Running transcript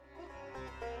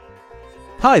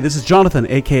Hi, this is Jonathan,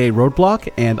 aka Roadblock,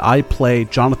 and I play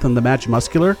Jonathan the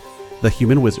Magimuscular, the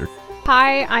human wizard.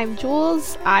 Hi, I'm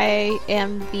Jules. I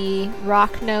am the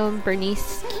rock gnome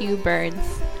Bernice Q.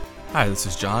 Burns. Hi, this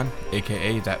is John,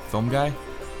 aka That Film Guy.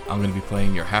 I'm going to be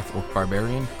playing your half-orc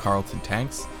barbarian, Carlton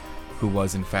Tanks, who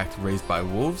was in fact raised by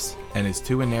wolves and is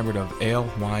too enamored of ale,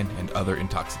 wine, and other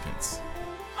intoxicants.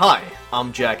 Hi,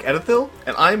 I'm Jack Edithil,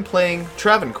 and I'm playing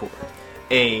Travancore,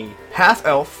 a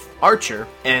half-elf archer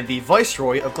and the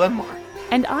Viceroy of Glenmar.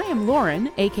 And I am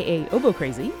Lauren, aka Obo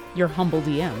Crazy, your humble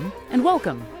DM, and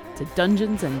welcome to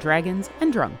Dungeons and Dragons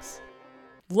and Drunks.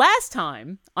 Last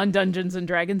time on Dungeons and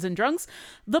Dragons and Drunks,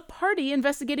 the party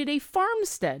investigated a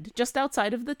farmstead just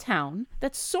outside of the town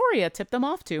that Soria tipped them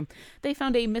off to. They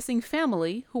found a missing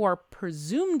family who are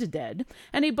presumed dead,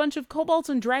 and a bunch of kobolds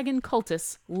and dragon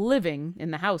cultists living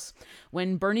in the house.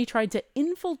 When Bernie tried to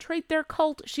infiltrate their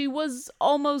cult, she was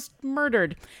almost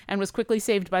murdered, and was quickly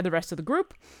saved by the rest of the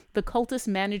group. The cultists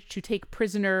managed to take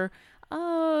prisoner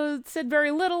said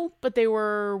very little, but they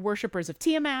were worshippers of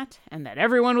Tiamat, and that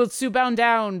everyone would soon bow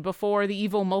down before the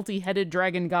evil multi-headed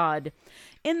dragon god.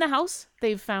 In the house,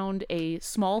 they've found a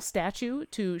small statue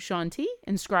to Shanti,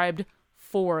 inscribed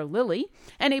for Lily,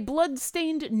 and a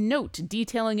blood-stained note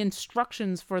detailing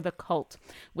instructions for the cult.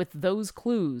 With those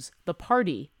clues, the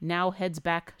party now heads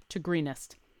back to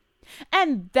Greenest.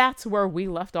 And that's where we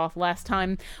left off last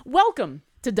time. Welcome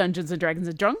to Dungeons and Dragons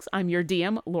and Drunks. I'm your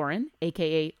DM, Lauren,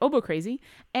 aka Obo Crazy,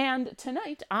 and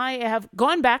tonight I have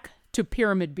gone back to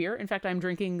Pyramid Beer. In fact, I'm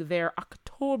drinking their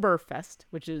Oktoberfest,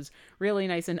 which is really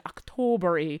nice and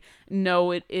October-y. No,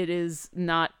 it is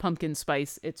not pumpkin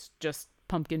spice. It's just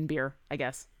pumpkin beer, I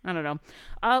guess. I don't know.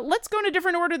 Let's go in a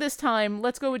different order this time.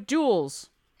 Let's go with Jules.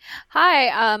 Hi,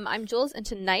 I'm Jules, and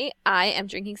tonight I am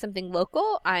drinking something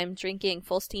local. I'm drinking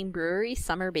Full Steam Brewery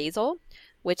Summer Basil,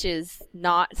 which is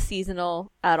not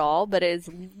seasonal at all, but is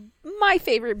my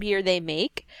favorite beer they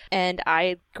make. And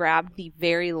I grabbed the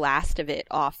very last of it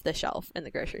off the shelf in the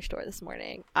grocery store this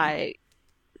morning. I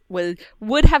would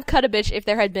have cut a bitch if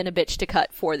there had been a bitch to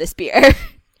cut for this beer.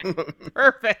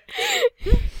 Perfect.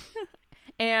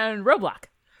 And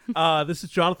Roblox. This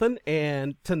is Jonathan,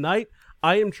 and tonight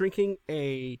I am drinking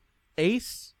a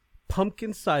Ace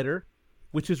pumpkin cider,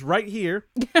 which is right here.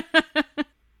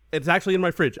 It's actually in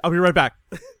my fridge. I'll be right back.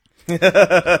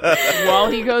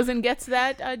 While he goes and gets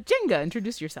that, Jenga,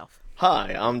 introduce yourself.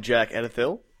 Hi, I'm Jack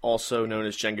Edithil, also known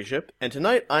as Jenga Ship, and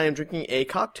tonight I am drinking a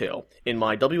cocktail in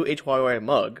my WHYY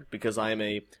mug because I am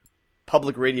a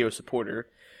public radio supporter.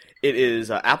 It is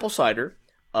apple cider,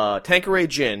 Tanqueray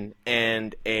gin,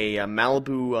 and a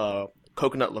Malibu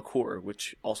coconut liqueur,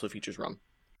 which also features rum.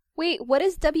 Wait, what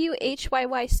does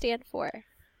WHYY stand for?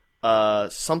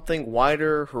 Something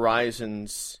wider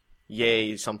horizons,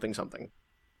 yay, something.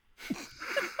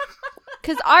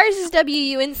 Because ours is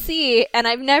WUNC, and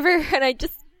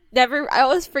I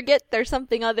always forget there's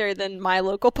something other than my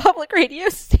local public radio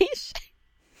station.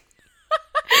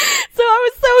 So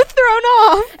I was so thrown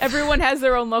off. Everyone has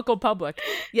their own local public.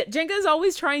 Yet Jenga is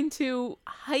always trying to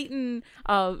heighten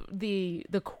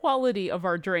the quality of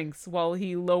our drinks while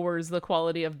he lowers the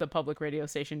quality of the public radio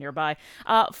station nearby.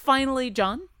 Finally,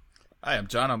 John. Hi, I'm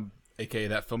John. I'm aka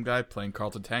That Film Guy, playing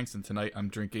Carlton Tanks, and tonight I'm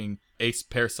drinking Ace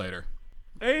Pear Cider.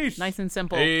 Ace! Nice and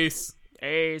simple. Ace!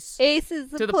 Ace Ace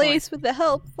is the place with the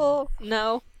helpful.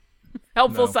 No.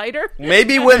 Helpful No. cider?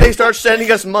 Maybe when they start sending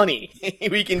us money,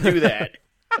 we can do that.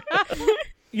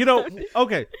 You know,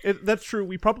 okay, that's true.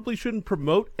 We probably shouldn't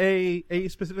promote a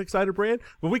specific cider brand,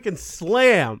 but we can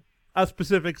slam a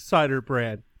specific cider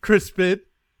brand. Crispin,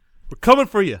 we're coming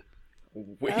for you.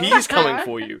 He's coming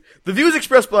for you. The views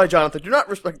expressed by Jonathan do not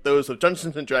reflect those of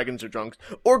Dungeons and Dragons or Drunks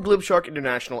or Glibshark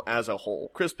International as a whole.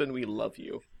 Crispin, we love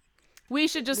you. We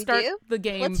should just We start do? the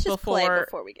game Let's just play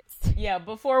before we get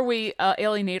before we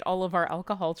alienate all of our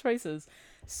alcohol choices.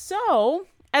 So,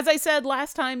 as I said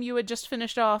last time, you had just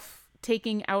finished off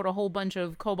taking out a whole bunch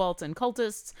of kobolds and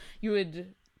cultists. You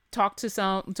had talked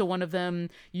to one of them.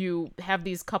 You have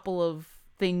these couple of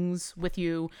things with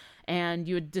you, and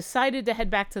you had decided to head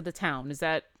back to the town. Is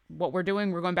that what we're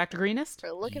doing? We're going back to Greenest?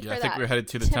 We're looking Yeah, for I think that we're headed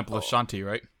to the Temple of Shanti,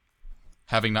 right?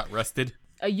 Having not rested,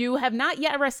 You have not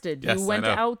yet rested. Yes, You I went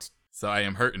know. out. so I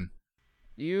am hurting.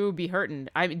 You be hurting.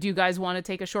 Do you guys want to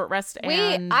take a short rest Wait,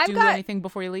 and I've do got- anything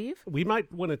before you leave? We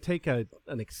might want to take an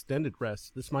extended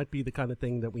rest. This might be the kind of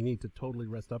thing that we need to totally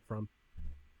rest up from.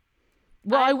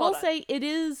 Well, I will hold on. say it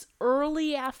is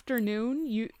early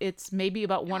afternoon. It's maybe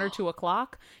about 1 or 2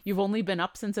 o'clock. You've only been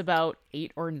up since about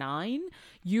 8 or 9.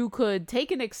 You could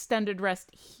take an extended rest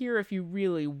here if you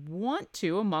really want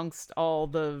to, amongst all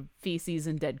the feces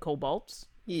and dead kobolds.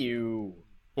 You.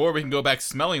 Or we can go back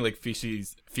smelling like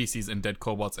feces feces and dead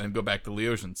kobolds and go back to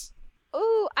Leosians.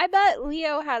 Ooh, I bet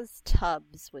Leo has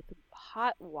tubs with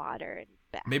hot water and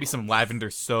baths. Maybe some lavender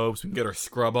soaps. We can get our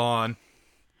scrub on.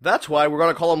 That's why we're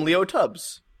going to call him Leo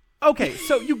Tubbs. Okay,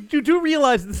 so you do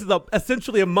realize this is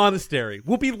essentially a monastery.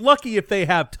 We'll be lucky if they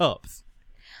have tubs.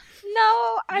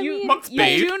 No, I mean,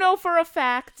 babe. You do know for a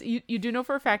fact, you do know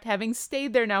for a fact, having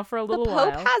stayed there now for a the little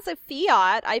Pope while. has a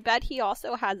fiat. I bet he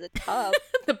also has a tub.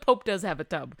 The Pope does have a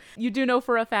tub. You do know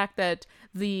for a fact that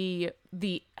the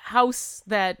house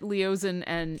that Leosin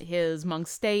and his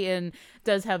monks stay in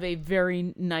does have a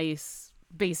very nice,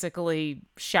 basically,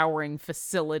 showering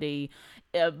facility,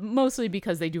 mostly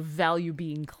because they do value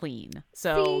being clean.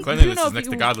 So See? you do Cleanliness know is if next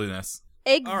you- to godliness.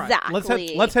 Exactly. All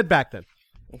right, let's head back then.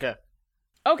 Okay.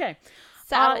 Okay.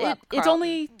 Saddle up, It's Carlton.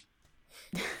 only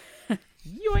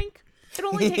yoink. It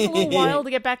only takes a little while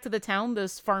to get back to the town.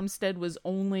 This farmstead was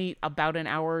only about an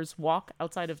hour's walk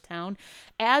outside of town.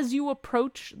 As you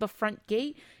approach the front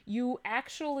gate, you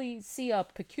actually see a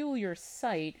peculiar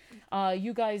sight.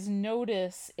 You guys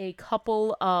notice a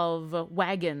couple of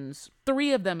wagons,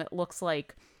 3 of them it looks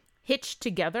like, hitched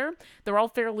together. They're all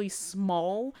fairly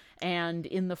small, and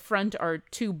in the front are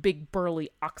 2 big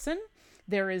burly oxen.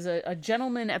 There is a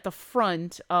gentleman at the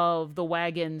front of the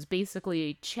wagons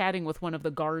basically chatting with one of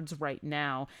the guards right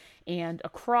now. And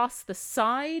across the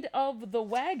side of the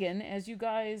wagon, as you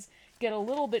guys get a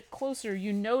little bit closer,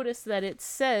 you notice that it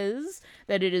says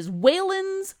that it is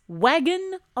Waylon's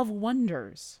Wagon of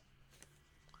Wonders.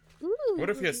 Ooh. I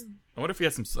wonder if he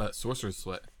has some sorcerer's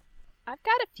sweat. I've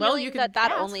got a Well, feeling you can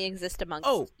that ask. only exists amongst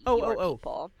Oh. your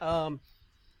people.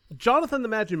 Jonathan the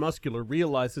Magimuscular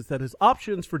realizes that his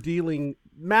options for dealing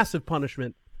massive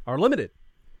punishment are limited.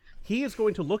 He is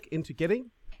going to look into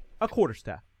getting a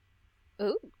quarterstaff.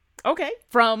 Ooh. Okay.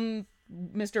 From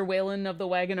Mr. Waylon of the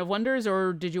Wagon of Wonders,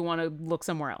 or did you want to look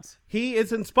somewhere else? He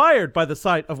is inspired by the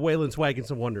sight of Waylon's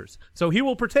Wagons of Wonders, so he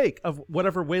will partake of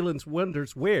whatever Waylon's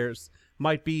Wonders wares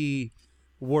might be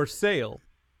worth sale.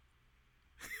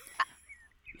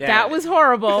 Yeah. That was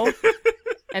horrible.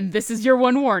 And this is your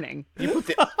one warning. You put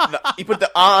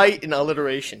the I in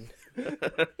alliteration.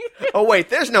 Oh wait,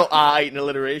 there's no I in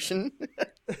alliteration.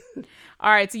 All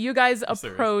right, so you guys there is.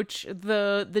 approach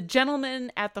the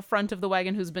gentleman at the front of the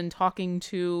wagon who's been talking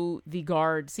to the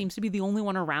guard. Seems to be the only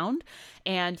one around,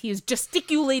 and he is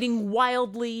gesticulating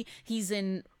wildly. He's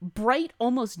in bright,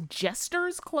 almost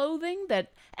jester's clothing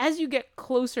that, as you get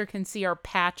closer, can see are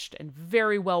patched and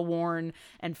very well worn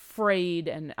and frayed,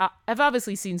 and I've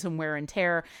obviously seen some wear and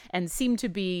tear, and seem to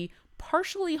be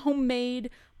partially homemade,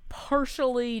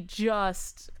 partially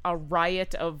just a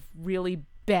riot of really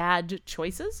bad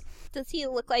choices. Does he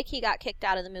look like he got kicked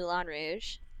out of the Moulin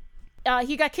Rouge?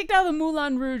 He got kicked out of the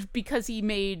Moulin Rouge because he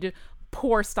made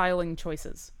poor styling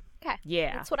choices. Okay.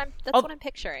 Yeah. That's what I'm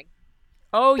picturing.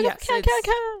 Oh, yes. Can.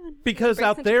 Because Breaks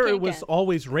out into there it can-can. was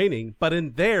always raining, but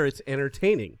in there it's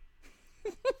entertaining.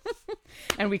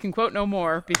 And we can quote no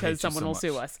more because hate you someone so will much.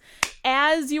 sue us.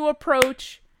 As you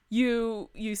approach, you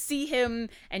see him,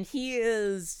 and he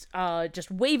is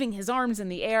just waving his arms in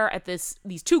the air at these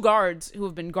 2 guards who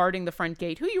have been guarding the front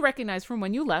gate, who you recognize from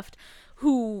when you left,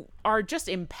 who are just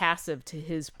impassive to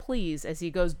his pleas as he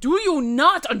goes, "Do you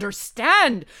not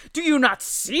understand? Do you not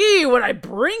see what I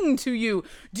bring to you?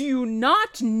 Do you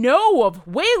not know of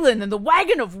Waylon and the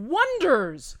Wagon of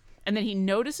Wonders?" And then he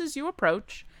notices you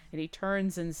approach, and he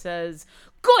turns and says,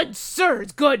 "Good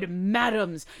sirs, good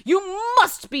madams, you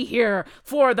must be here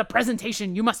for the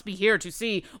presentation. You must be here to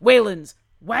see Waylon's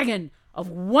Wagon of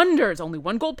Wonders. Only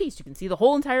 1 gold piece. You can see the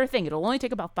whole entire thing. It'll only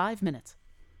take about 5 minutes."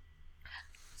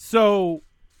 So,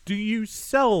 do you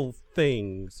sell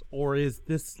things, or is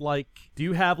this do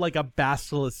you have like a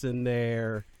basilisk in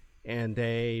there and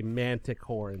a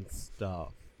manticore and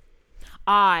stuff?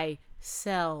 I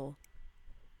sell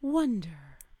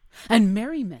wonder and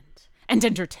merriment and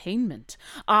entertainment.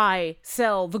 I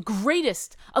sell the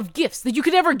greatest of gifts that you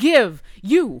could ever give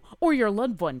you or your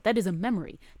loved one. That is a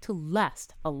memory to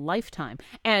last a lifetime.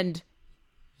 And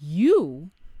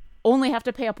you only have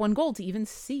to pay up 1 gold to even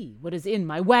see what is in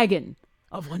my wagon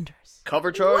of wonders.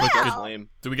 Cover charge? Wow. That's lame.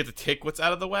 Do we get to take what's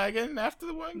out of the wagon after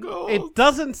the 1 gold? It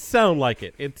doesn't sound like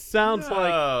it. It sounds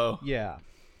No. yeah.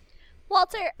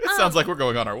 Walter, It sounds like we're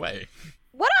going on our way.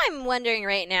 what I'm wondering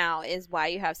right now is why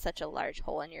you have such a large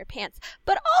hole in your pants.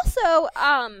 But also,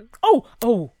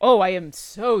 Oh, I am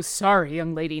so sorry,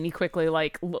 young lady. And he quickly,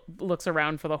 looks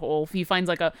around for the hole. He finds,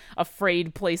 a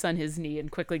frayed place on his knee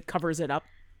and quickly covers it up.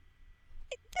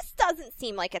 this doesn't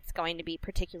seem like it's going to be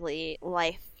particularly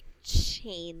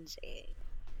life-changing.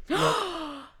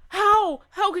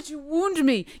 How could you wound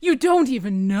me? You don't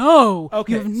even know.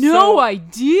 Okay, You have no so-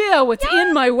 idea what's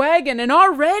in my wagon, and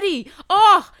already,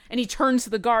 And he turns to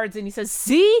the guards and he says,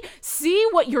 See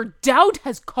what your doubt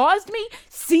has caused me?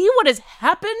 See what has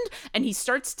happened? And he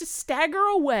starts to stagger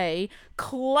away,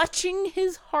 clutching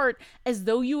his heart as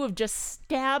though you have just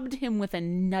stabbed him with a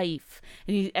knife.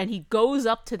 And he goes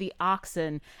up to the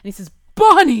oxen and he says,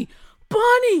 Bonnie,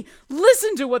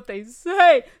 listen to what they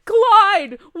say.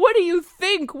 Clyde, what do you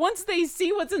think? Once they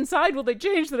see what's inside, will they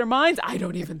change their minds? I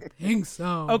don't even think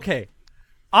so. Okay.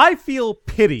 I feel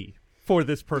pity for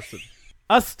this person.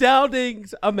 Astounding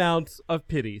amounts of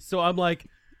pity. So I'm like,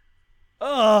 I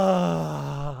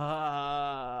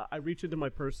reach into my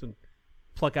purse and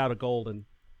pluck out a gold and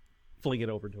fling it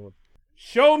over to him.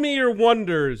 Show me your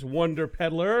wonders, wonder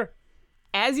peddler.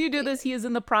 As you do this, he is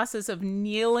in the process of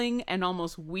kneeling and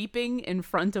almost weeping in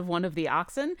front of one of the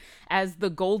oxen. As the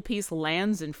gold piece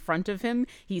lands in front of him,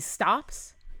 he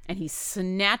stops and he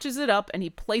snatches it up and he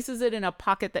places it in a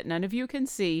pocket that none of you can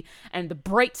see. And the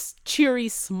bright, cheery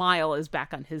smile is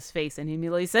back on his face. And he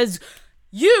immediately says,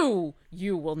 You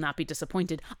will not be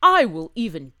disappointed. I will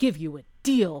even give you a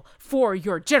deal for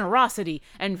your generosity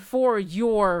and for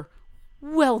your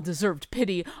well-deserved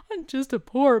pity. I'm just a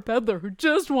poor peddler who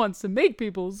just wants to make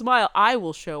people smile. I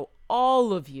will show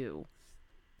all of you,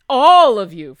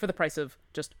 for the price of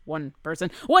just one person,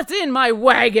 what's in my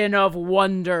wagon of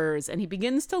wonders. And he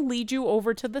begins to lead you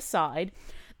over to the side.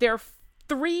 There are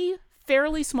 3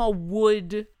 fairly small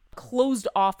wood closed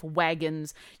off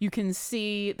wagons. You can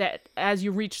see that as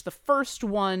you reach the first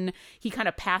one, he kind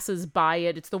of passes by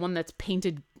it. It's the one that's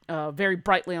painted very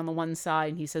brightly on the one side,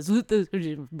 and he says,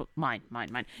 mine.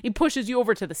 He pushes you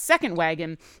over to the second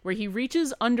wagon, where he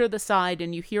reaches under the side,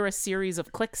 and you hear a series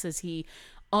of clicks as he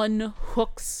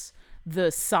unhooks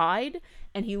the side,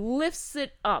 and he lifts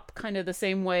it up, kind of the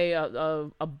same way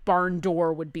a barn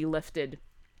door would be lifted.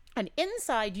 And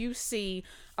inside, you see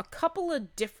a couple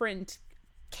of different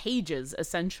cages,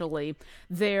 essentially.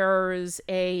 There's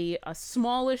a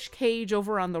smallish cage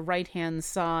over on the right-hand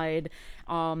side.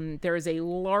 There's a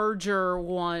larger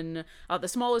one. The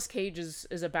smallest cage is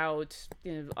about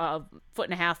foot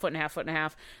and a half.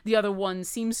 The other one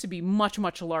seems to be much,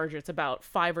 much larger. It's about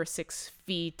 5 or 6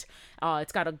 feet.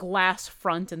 It's got a glass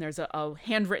front, and there's a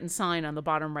handwritten sign on the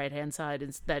bottom right-hand side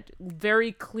that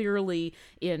very clearly,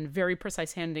 in very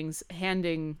precise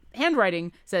handwriting,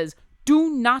 says, Do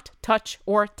not touch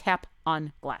or tap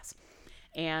on glass.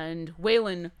 And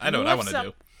Waylon I know what I want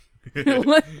to do.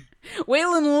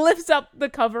 Waylon lifts up the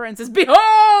cover and says,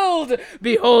 Behold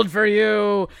for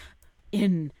you!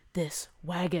 In this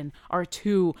wagon are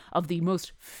 2 of the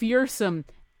most fearsome,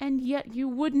 and yet you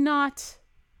would not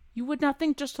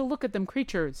think just to look at them,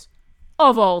 creatures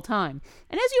of all time.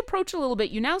 And as you approach a little bit,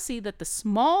 you now see that the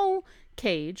small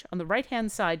cage on the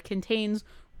right-hand side contains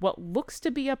what looks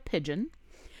to be a pigeon,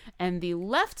 and the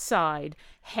left side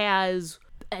has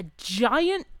a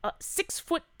giant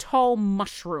 6-foot-tall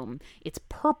mushroom. It's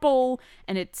purple,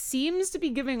 and it seems to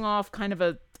be giving off kind of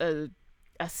a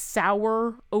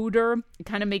sour odor. It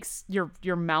kind of makes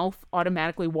your mouth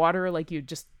automatically water, like you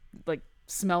just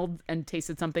smelled and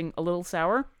tasted something a little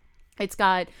sour. It's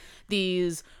got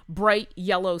these bright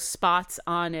yellow spots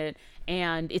on it,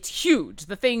 and it's huge.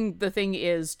 The thing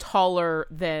is taller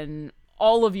than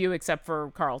all of you except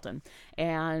for Carlton.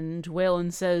 And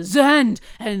Waylon says, and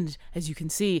as you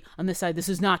can see on this side, this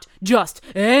is not just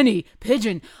any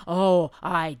pigeon. Oh,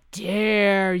 I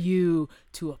dare you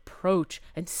to approach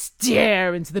and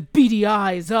stare into the beady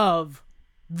eyes of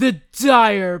the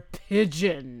dire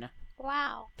pigeon.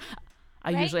 Wow.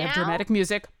 I Right usually have now? dramatic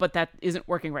music, but that isn't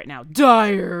working right now.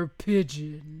 Dire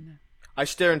pigeon. I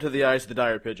stare into the eyes of the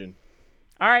dire pigeon.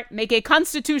 All right, make a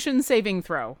Constitution saving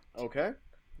throw. Okay.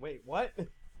 Wait, what?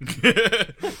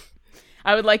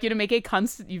 I would like you to make a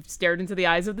You've stared into the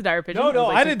eyes of the dire pigeon. No,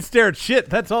 I didn't stare at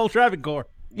shit. That's all Travancore.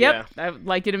 Yep, I would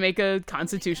like you to make a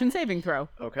Constitution saving throw.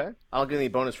 Okay. I'll give any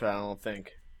bonus for that, I don't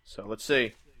think. So let's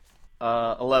see.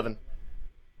 11.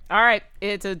 All right,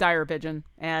 it's a dire pigeon,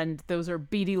 and those are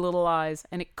beady little eyes,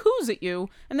 and it coos at you,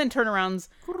 and then turns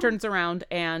around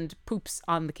and poops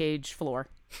on the cage floor.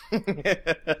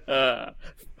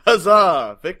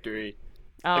 Huzzah! Victory.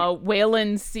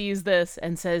 Waylon sees this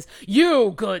and says,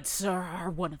 "You, good sir,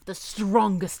 are one of the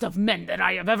strongest of men that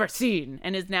I have ever seen."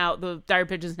 And the dire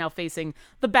pigeon is now facing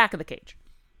the back of the cage.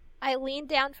 I lean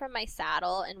down from my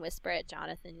saddle and whisper at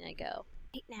Jonathan, and I go,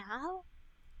 "Right now,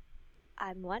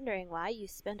 I'm wondering why you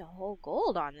spent a whole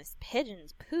gold on this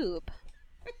pigeon's poop."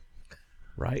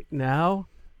 Right now,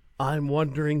 I'm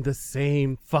wondering the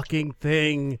same fucking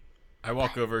thing. I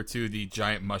walk over to the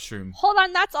giant mushroom. Hold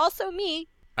on, that's also me.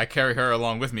 I carry her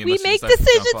along with me. We unless she make decides to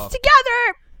jump decisions off.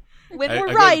 together when I we're go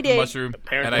to the riding. mushroom,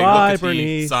 Apparently. and I Bye, look at the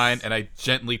Bernice. sign, and I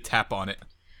gently tap on it.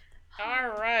 All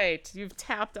right, you've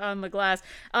tapped on the glass.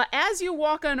 As you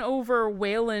walk on over,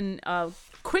 Waylon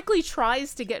quickly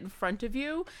tries to get in front of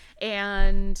you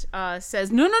and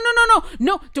says, No,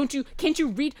 can't you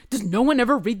read? Does no one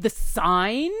ever read the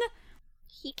sign?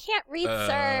 He can't read,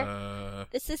 sir.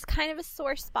 This is kind of a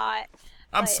sore spot.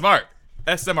 I'm but smart.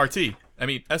 SMART.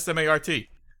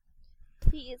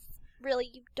 Please, really,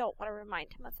 you don't want to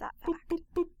remind him of that fact.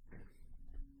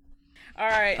 All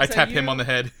right. I so tap him on the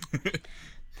head.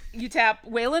 You tap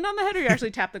Waylon on the head, or you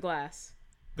actually tap the glass?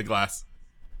 The glass.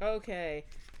 Okay.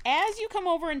 As you come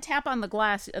over and tap on the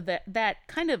glass, that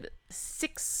kind of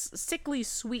sickly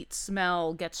sweet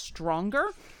smell gets stronger.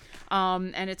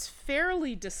 And it's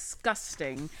fairly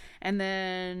disgusting. And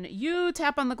then you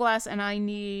tap on the glass, and I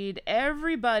need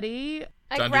everybody.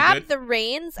 I John, do grab good? the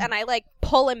reins and I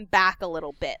pull him back a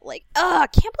little bit. I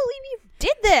can't believe you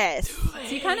did this. So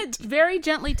you kind of very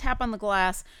gently tap on the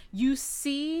glass. You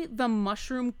see the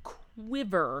mushroom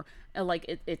quiver,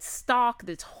 its stalk,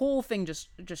 this whole thing just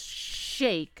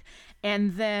shake.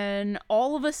 And then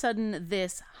all of a sudden,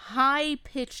 this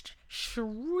high-pitched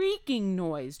shrieking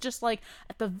noise, just like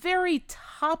at the very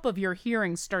top of your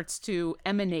hearing, starts to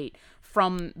emanate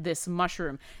from this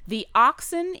mushroom. The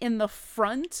oxen in the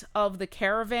front of the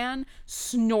caravan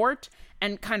snort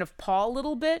and kind of paw a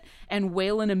little bit, and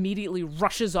Waylon immediately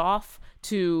rushes off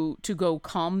to go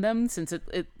calm them, since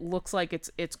it looks like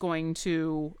they're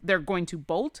going to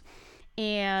bolt.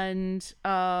 And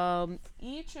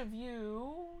each of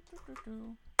you,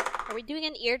 Are we doing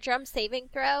an eardrum saving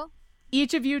throw?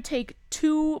 each of you take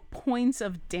 2 points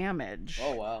of damage.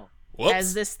 Oh, wow. Whoops.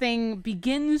 As this thing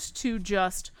begins to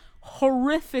just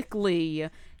horrifically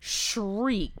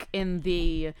shriek in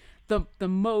the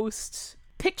most...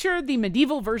 Picture the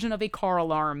medieval version of a car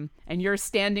alarm, and you're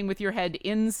standing with your head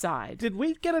inside. Did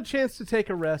we get a chance to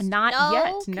take a rest? Not No,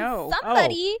 yet, 'cause no.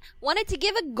 Somebody wanted to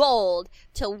give a gold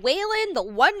to Waylon the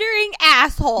Wandering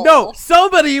Asshole. No,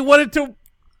 somebody wanted to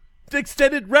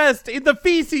extended rest in the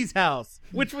feces house,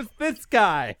 which was this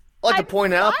guy. I'd like to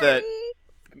point out that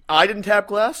Sorry. I didn't tap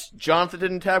glass, Jonathan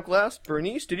didn't tap glass,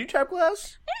 Bernice, did you tap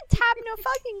glass? I didn't tap no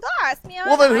fucking glass, man.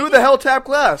 Well, then who the hell tapped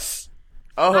glass?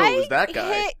 Oh, it was that I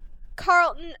guy. hit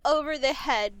Carlton over the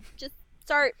head. Just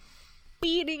start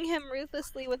beating him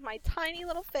ruthlessly with my tiny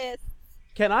little fist.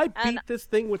 Can I beat And- this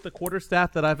thing with the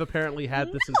quarterstaff that I've apparently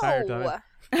had this entire time?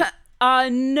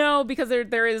 No, because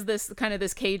there is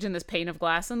this cage and this pane of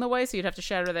glass in the way, so you'd have to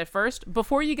shatter that first.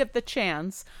 Before you get the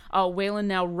chance, Waylon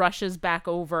now rushes back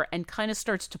over and kind of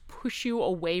starts to push you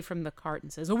away from the cart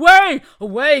and says, "Away!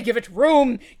 Away! Give it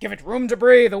room to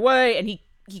breathe, away!" And he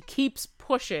keeps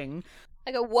pushing.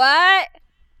 I go, what?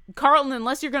 Carlton,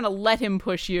 unless you're going to let him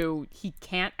push you, he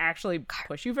can't actually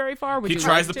push you very far. Would He you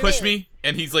tries like to push me,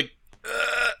 and he's like, and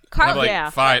I'm Carlton, like, Yeah.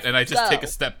 fine, and I just go. take a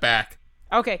step back.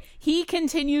 Okay, he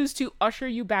continues to usher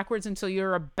you backwards until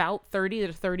you're about 30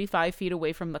 to 35 feet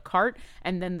away from the cart,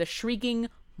 and then the shrieking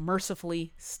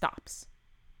mercifully stops.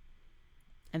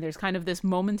 And there's kind of this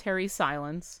momentary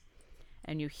silence,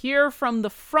 and you hear from the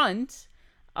front,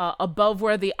 above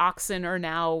where the oxen are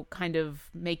now kind of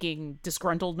making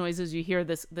disgruntled noises, you hear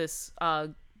this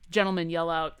gentleman yell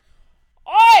out,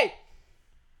 "Oi!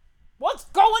 What's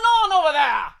going on over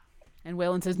there?" And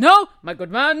Waylon says, "No, my good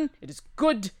man, it is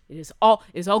good. It is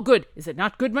all good. Is it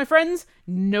not good, my friends?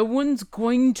 No one's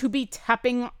going to be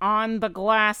tapping on the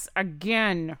glass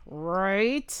again,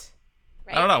 right?"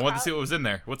 I don't know. I wanted to see what was in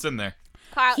there. What's in there?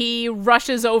 Carl, He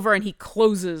rushes over and he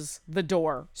closes the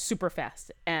door super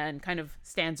fast and kind of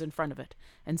stands in front of it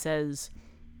and says,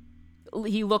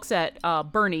 he looks at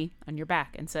Bernie on your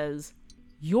back and says,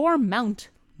 "Your mount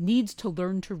needs to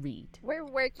learn to read. we're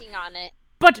working on it.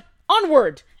 But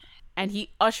onward!" And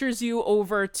he ushers you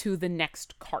over to the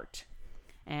next cart.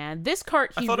 And this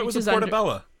cart, he I thought it was reaches a under.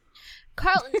 portobello.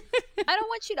 Carlton, I don't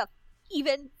want you to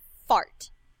even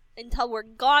fart until we're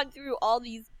gone through all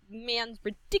these man's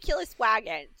ridiculous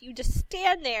wagons. You just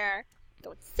stand there,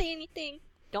 don't say anything,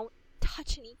 don't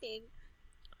touch anything,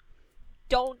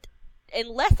 don't,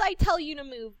 unless I tell you to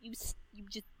move, you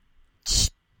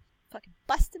just fucking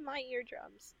busting my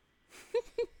eardrums.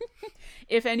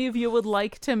 If any of you would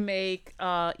like to make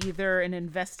either an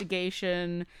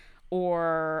investigation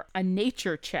or a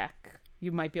nature check,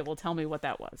 you might be able to tell me what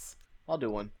that was. I'll do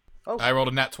one. I rolled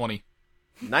a nat 20.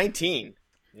 19.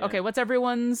 Yeah. Okay, what's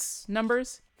everyone's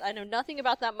numbers? I know nothing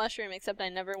about that mushroom except I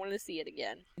never want to see it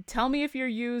again. Tell me if you're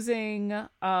using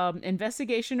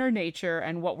investigation or nature,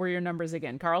 and what were your numbers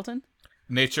again, Carlton?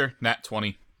 Nature, nat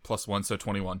 20, plus 1, so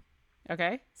 21.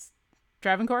 Okay.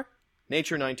 Travancore?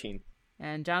 Nature 19.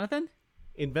 And Jonathan?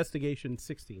 Investigation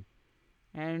 16.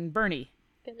 And Bernie?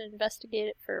 Gonna investigate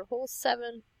it for a whole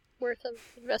 7 worth of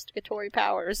investigatory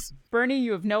powers. Bernie,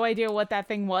 you have no idea what that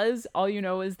thing was. All you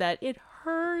know is that it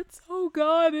hurts. Oh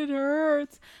God, it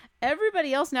hurts.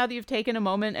 Everybody else, now that you've taken a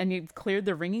moment and you've cleared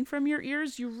the ringing from your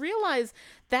ears, you realize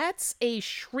that's a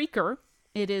shrieker.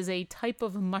 It is a type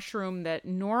of mushroom that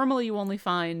normally you only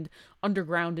find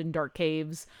underground in dark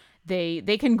caves.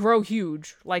 They can grow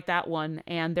huge like that one,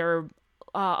 and they're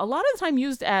a lot of the time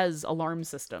used as alarm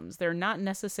systems. They're not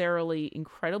necessarily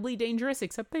incredibly dangerous,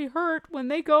 except they hurt when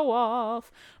they go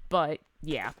off. But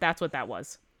yeah, that's what that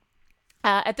was.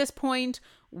 At this point,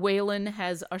 Waylon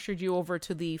has ushered you over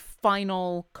to the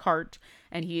final cart,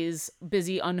 and he is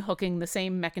busy unhooking the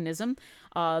same mechanism.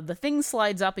 The thing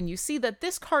slides up, and you see that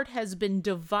this cart has been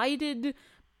divided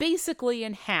basically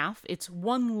in half. It's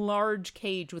one large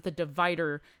cage with a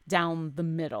divider down the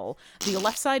middle. The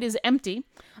left side is empty.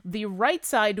 The right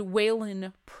side,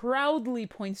 Waylon proudly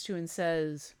points to and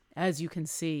says, "As you can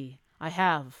see, I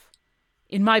have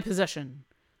in my possession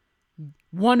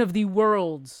one of the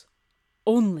world's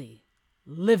only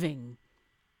living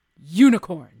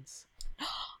unicorns."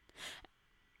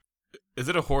 Is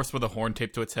it a horse with a horn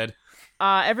taped to its head?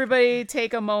 Everybody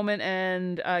take a moment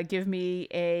and give me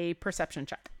a perception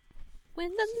check. When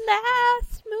the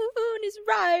last moon is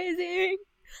rising.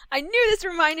 I knew this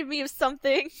reminded me of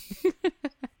something.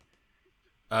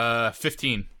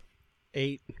 15.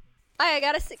 8. I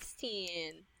got a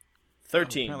 16.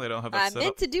 13. Apparently I don't have that I set meant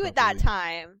up to do it that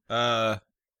properly. time.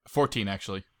 14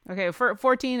 actually. Okay, for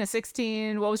 14, a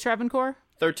 16. What was Travancore?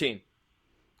 13.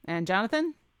 And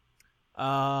Jonathan? What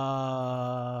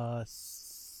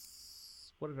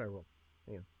did I roll?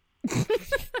 Hang on.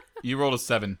 You rolled a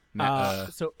 7.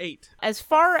 So 8. As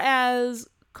far as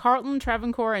Carlton,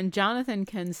 Travancore, and Jonathan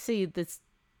can see, this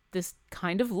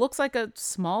kind of looks like a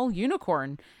small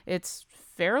unicorn. It's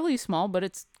fairly small, but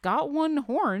it's got one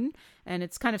horn, and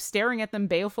it's kind of staring at them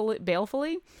balefully.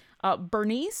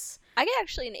 Bernice? I get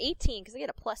actually an 18 because I get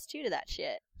a +2 to that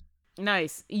shit.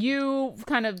 Nice. You've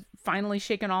kind of finally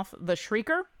shaken off the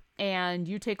shrieker, and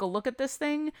you take a look at this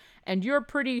thing, and you're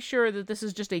pretty sure that this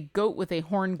is just a goat with a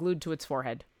horn glued to its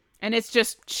forehead. And it's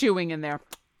just chewing in there.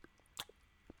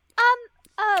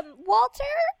 Walter,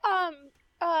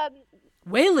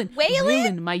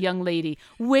 Waylon, my young lady.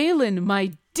 Waylon,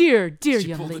 my dear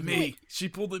young lady. She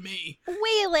pulled at me.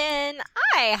 Waylon,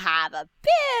 I have a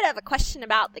bit of a question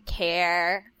about the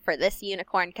care for this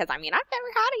unicorn, because, I mean, I've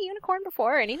never had a unicorn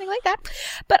before or anything like that,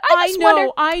 but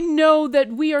I know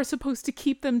that we are supposed to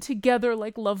keep them together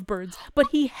like lovebirds,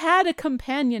 but he had a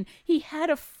companion, he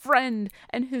had a friend,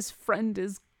 and his friend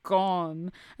is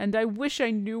gone, and I wish I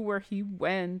knew where he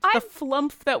went. The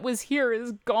flump that was here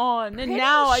is gone, and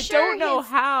now I don't know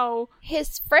how.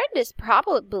 His friend is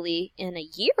probably in a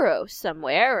gyro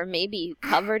somewhere, or maybe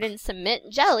covered in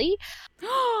cement jelly.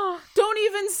 Don't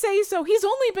even say so. He's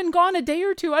only been gone a day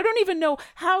or two. I don't even know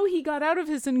how he got out of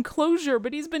his enclosure,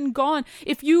 but he's been gone.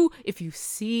 If you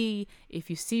see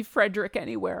Frederick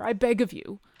anywhere, I beg of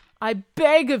you,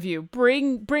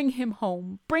 bring him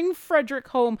home. Bring Frederick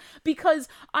home, because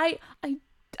I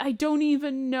don't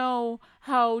even know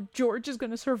how George is going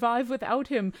to survive without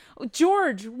him.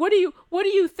 George, what do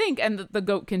you think? And the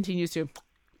goat continues to.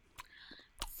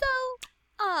 So,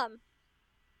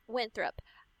 Winthrop,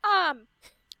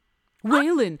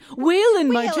 Waylon,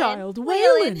 my child,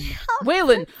 Waylon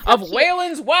of you.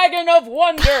 Waylon's Wagon of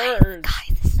Wonders.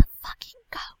 Guys, this is a fucking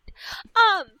goat.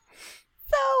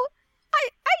 So I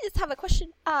just have a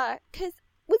question. Cause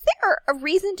was there a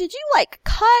reason? Did you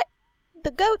cut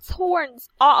the goat's horns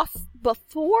off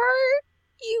before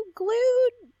you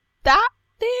glued that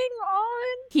thing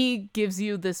on? He gives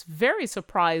you this very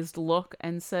surprised look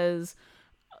and says,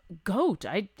 "Goat,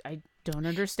 I don't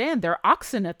understand. There are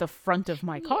oxen at the front of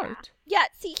my cart." Yeah,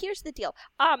 see, here's the deal.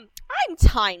 I'm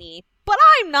tiny, but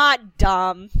I'm not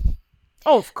dumb.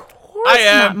 Oh, of course I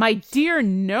am. not, my dear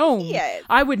gnome. Yes.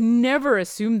 I would never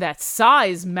assume that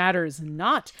size matters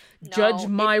not. No, Judge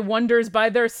my wonders by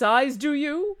their size, do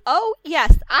you? Oh,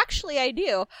 yes, actually I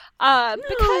do.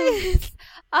 Because,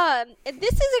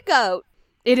 this is a goat.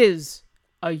 It is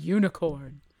a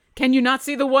unicorn. Can you not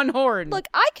see the one horn? Look,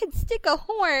 I could stick a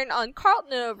horn on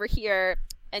Carlton over here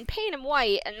and paint him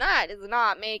white, and that does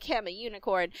not make him a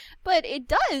unicorn. But it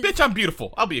does. Bitch, I'm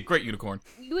beautiful. I'll be a great unicorn.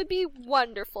 You would be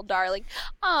wonderful, darling.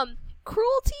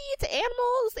 Cruelty to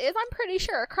animals is, I'm pretty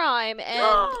sure, a crime,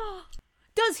 and...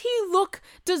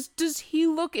 does he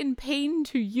look in pain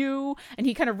to you? And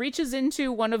he kind of reaches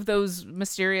into one of those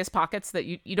mysterious pockets that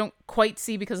you don't quite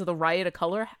see because of the riot of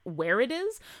color where it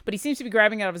is, but he seems to be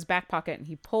grabbing out of his back pocket, and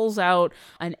he pulls out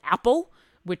an apple,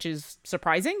 which is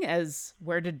surprising, as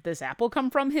where did this apple come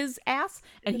from his ass?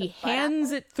 And he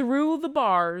hands it through the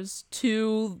bars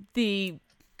to the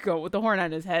goat with the horn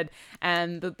on his head,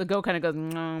 and the goat kind of goes,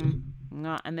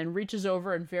 and then reaches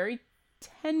over and very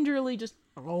tenderly just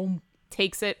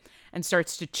takes it and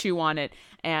starts to chew on it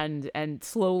and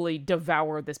slowly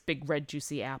devour this big red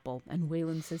juicy apple. And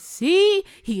Waylon says, "See,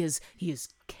 he is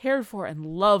cared for and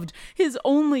loved. His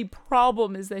only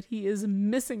problem is that he is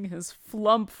missing his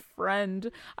flump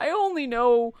friend. I only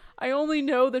know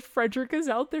that Frederick is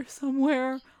out there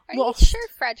somewhere, Are lost, you sure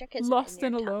Frederick is lost in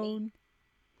and your tummy? alone."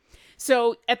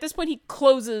 So at this point, he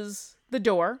closes the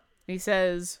door. He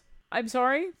says, "I'm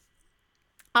sorry.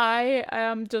 I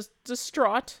am just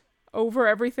distraught over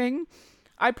everything.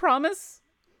 I promise,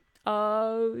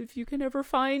 if you can ever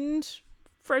find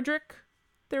Frederick,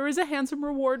 there is a handsome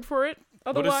reward for it.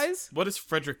 Otherwise, what does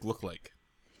Frederick look like?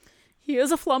 he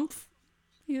is a flump.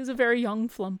 He is a very young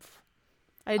flump.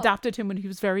 I adopted him when he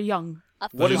was very young."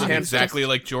 What is Does he look handsome? exactly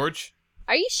like George?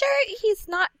 Are you sure he's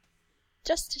not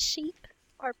just a sheep?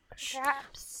 Or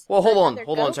perhaps... Well, hold on another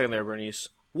a goat? second there, Bernice.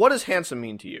 What does handsome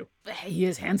mean to you? He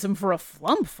is handsome for a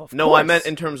flump, of No, course. I meant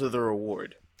in terms of the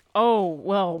reward. Oh,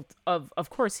 well, of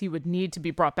course he would need to be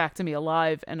brought back to me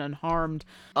alive and unharmed.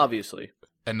 Obviously.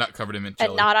 And not covered in mint jelly.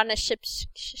 And not on a ship...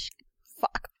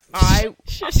 fuck. I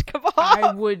Shish kebab.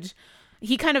 I would...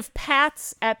 He kind of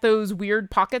pats at those weird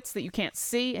pockets that you can't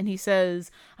see, and he says,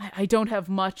 I don't have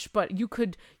much, but you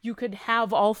could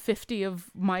have all 50 of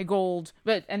my gold.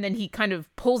 And then he kind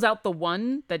of pulls out the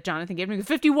one that Jonathan gave me.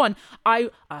 51.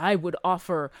 I would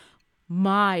offer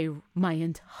my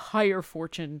entire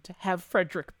fortune to have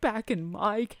Frederick back in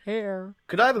my care.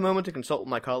 Could I have a moment to consult with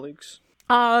my colleagues?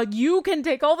 You can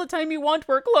take all the time you want.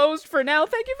 We're closed for now.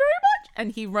 Thank you very much.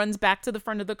 And he runs back to the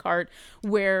front of the cart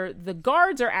where the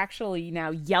guards are actually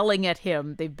now yelling at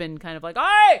him. They've been kind of like,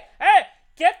 hey,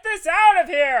 get this out of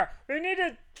here. We need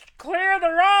to clear the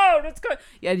road. It's good.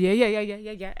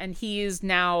 Yeah. And he is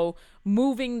now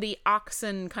moving the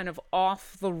oxen kind of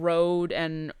off the road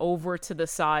and over to the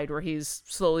side where he's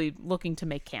slowly looking to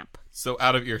make camp. So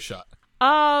out of earshot.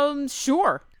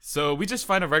 Sure. So we just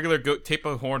find a regular goat, tape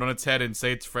a horn on its head, and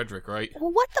say it's Frederick, right?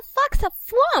 Well, what the fuck's a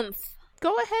flump?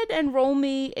 Go ahead and roll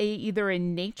me either a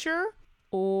nature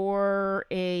or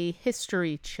a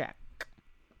history check.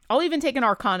 I'll even take an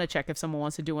arcana check if someone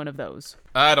wants to do one of those.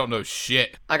 I don't know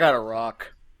shit. I got a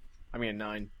rock. I mean a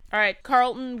 9. All right,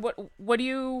 Carlton, what do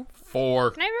you...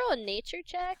 4. Can I roll a nature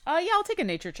check? Yeah, I'll take a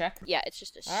nature check. Yeah, it's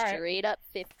just a All right. straight up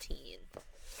 15.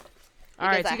 All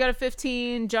right, Because so you I- got a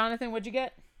 15. Jonathan, what'd you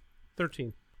get?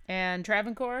 13. And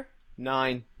Travancore?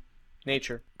 9.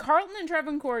 Nature. Carlton and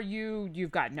Travancore,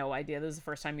 you've got no idea. This is the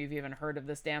first time you've even heard of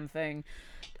this damn thing.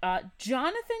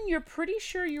 Jonathan, you're pretty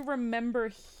sure you remember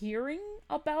hearing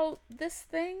about this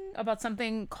thing, about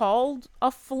something called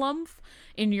a flump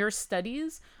in your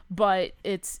studies, but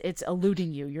it's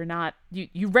eluding you. You're not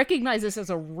you recognize this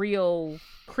as a real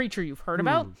creature you've heard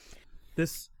about.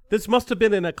 This must have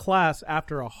been in a class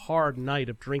after a hard night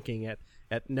of drinking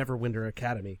at Neverwinter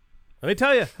Academy. Let me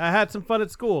tell you, I had some fun at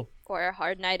school. Or a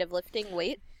hard night of lifting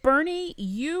weight. Bernie,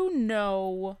 you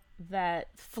know that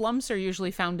flumps are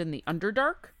usually found in the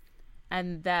Underdark,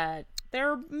 and that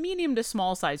they're medium to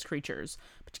small sized creatures,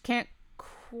 but you can't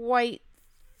quite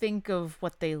think of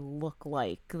what they look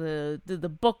like. The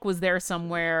book was there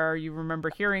somewhere. You remember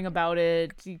hearing about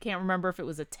it. You can't remember if it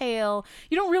was a tale.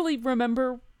 You don't really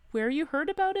remember where you heard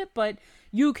about it, but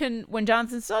you can, when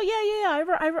Johnson says,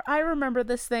 I remember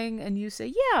this thing, and you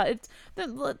say, yeah,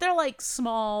 they're like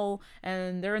small,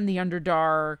 and they're in the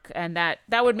Underdark, and that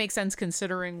would make sense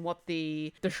considering what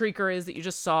the Shrieker is that you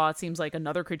just saw. It seems like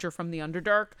another creature from the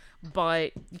Underdark,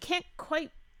 but you can't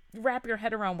quite wrap your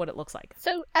head around what it looks like.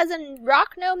 So, as a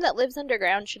rock gnome that lives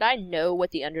underground, should I know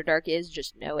what the Underdark is?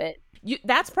 Just know it.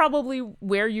 That's probably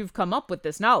where you've come up with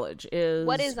this knowledge.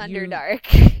 What is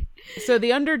Underdark? So the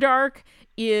Underdark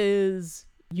is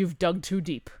you've dug too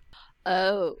deep.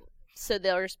 Oh, so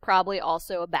there's probably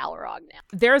also a Balrog now.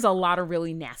 There's a lot of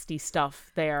really nasty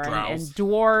stuff there, and Drows.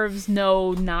 dwarves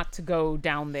know not to go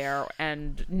down there,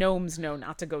 and gnomes know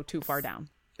not to go too far down.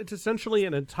 It's essentially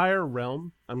an entire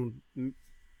realm.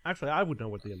 Actually, I would know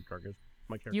what the Underdark is.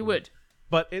 My character You would.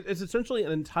 But it's essentially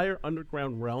an entire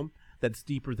underground realm that's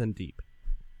deeper than deep.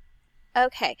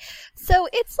 Okay, so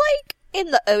it's like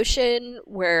in the ocean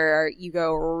where you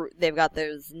go, they've got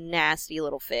those nasty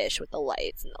little fish with the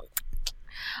lights and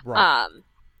Right.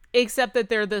 except that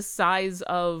they're the size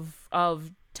of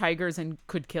tigers and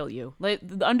could kill you. Like,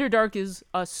 the Underdark is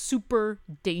a super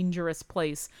dangerous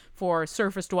place for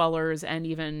surface dwellers and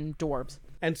even dwarves.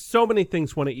 And so many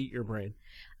things want to eat your brain.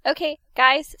 Okay,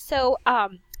 guys, so,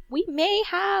 we may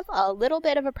have a little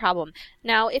bit of a problem.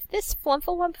 Now, if this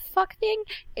Flumfalump fuck thing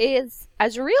is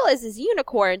as real as his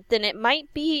unicorn, then it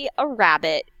might be a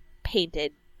rabbit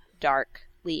painted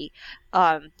darkly.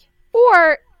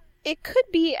 Or it could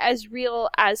be as real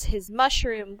as his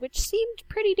mushroom, which seemed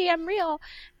pretty damn real,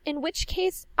 in which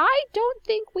case I don't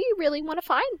think we really want to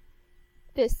find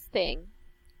this thing.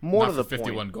 More Not to the for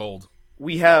 51 point, gold.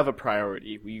 we have a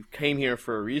priority. We came here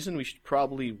for a reason. We should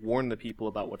probably warn the people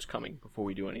about what's coming before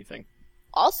we do anything.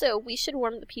 Also, we should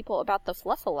warn the people about the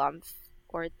Fluffalump,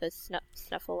 or the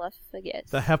Snuffleupagus.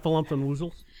 The Heffalump and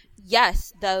Woozles?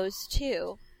 Yes, those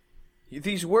two.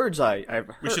 These words I've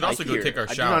heard, We should also I go hear. take our I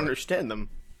do shower. not understand them.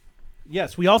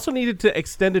 Yes, we also needed to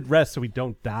extended rest so we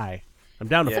don't die. I'm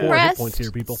down to Yeah. 4 hit Rest, points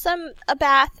here, people. a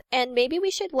bath, and maybe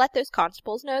we should let those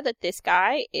constables know that this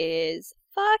guy is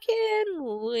fucking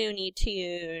Looney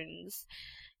Tunes.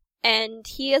 And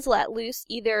he has let loose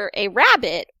either a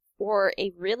rabbit or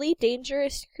a really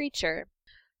dangerous creature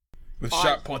With On.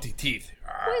 sharp, pointy teeth.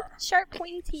 with sharp,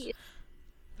 pointy teeth.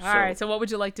 All right, so what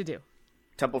would you like to do?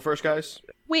 Temple first, guys.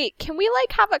 Wait, can we,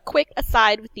 have a quick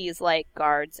aside with these,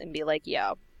 guards and be like,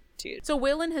 yo, dude. So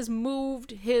Waylon has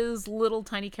moved his little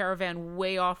tiny caravan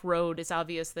way off road. It's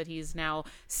obvious that he's now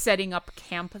setting up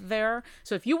camp there.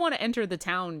 So if you want to enter the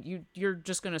town, you're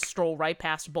just going to stroll right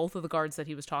past both of the guards that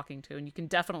he was talking to, and you can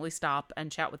definitely stop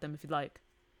and chat with them if you'd like.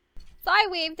 So I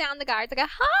wave down the guards. I go,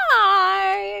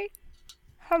 hi!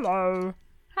 Hello.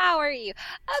 How are you?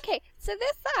 Okay, so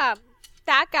this,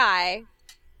 that guy,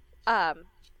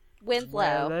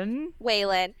 Winslow,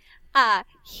 Waylon,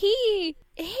 he's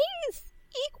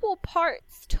equal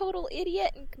parts total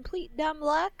idiot and complete dumb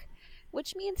luck,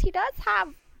 which means he does have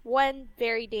one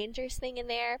very dangerous thing in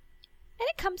there, and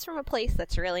it comes from a place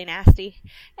that's really nasty.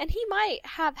 And he might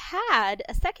have had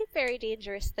a second very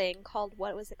dangerous thing called,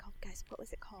 what was it called, guys? What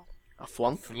was it called? A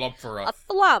flump? Flump for A us.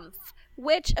 flump,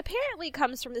 which apparently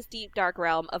comes from this deep dark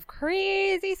realm of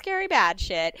crazy scary bad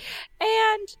shit.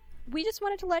 And we just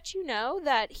wanted to let you know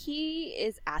that he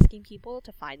is asking people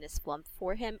to find this flump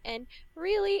for him, and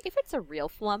really, if it's a real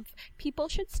flump, people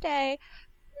should stay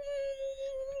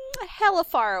hella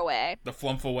far away. The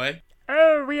flump away.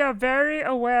 Oh, we are very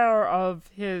aware of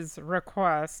his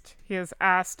request. He has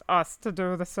asked us to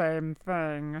do the same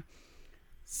thing.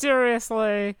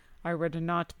 Seriously, I would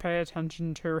not pay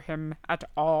attention to him at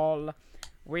all.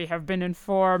 We have been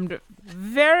informed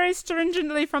very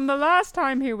stringently from the last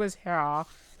time he was here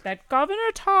that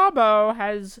Governor Tarbo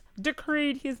has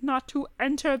decreed he's not to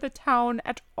enter the town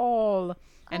at all.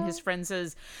 And his friend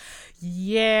says,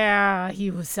 yeah,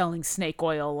 he was selling snake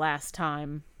oil last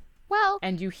time. Well,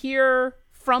 And you hear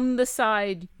from the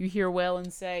side, you hear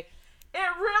Waylon say, it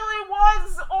really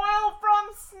was oil from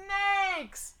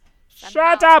snakes!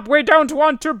 Shut up! We don't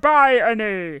want to buy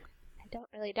any! I don't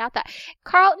really doubt that.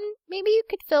 Carlton, maybe you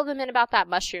could fill them in about that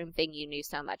mushroom thing you knew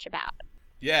so much about.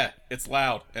 Yeah, it's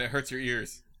loud and it hurts your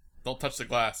ears. Don't touch the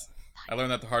glass. I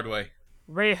learned that the hard way.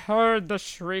 We heard the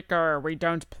shrieker. We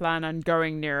don't plan on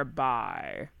going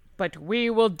nearby. But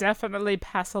we will definitely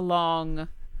pass along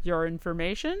your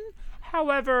information.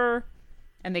 However,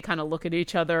 And they kind of look at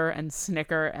each other and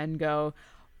snicker and go,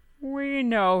 we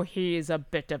know he's a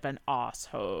bit of an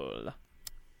asshole.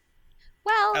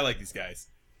 Well, I like these guys.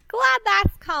 glad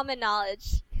that's common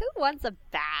knowledge. Who wants a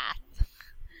bath?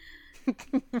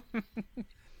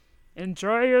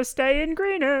 Enjoy your stay in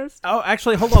Greenest. Oh,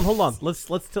 actually, hold on. Let's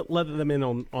let them in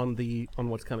on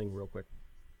what's coming real quick,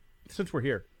 since we're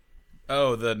here.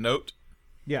 Oh, the note?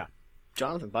 Yeah.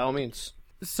 Jonathan, by all means.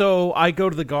 So I go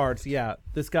to the guards. Yeah,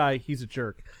 this guy, he's a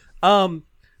jerk.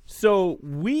 So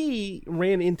we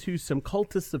ran into some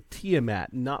cultists of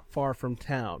Tiamat not far from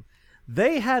town.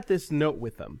 They had this note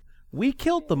with them. We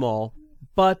killed them all,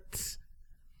 but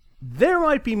there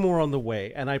might be more on the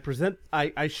way. And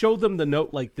I show them the note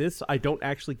like this. I don't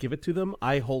actually give it to them.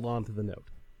 I hold on to the note.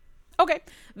 okay.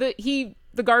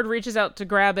 The guard reaches out to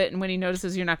grab it, and when he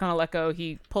notices you're not going to let go,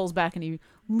 he pulls back and he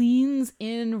leans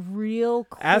in real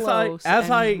close As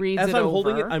and reads I'm it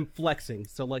holding it, over. I'm flexing.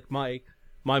 So like my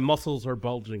muscles are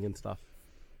bulging and stuff.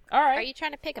 All Are right. you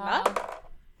trying to pick him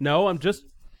up? No, I'm just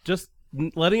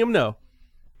letting him know.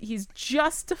 He's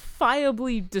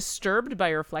justifiably disturbed by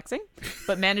your flexing,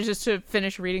 but manages to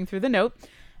finish reading through the note.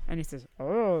 And he says,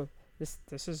 oh, this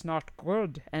is not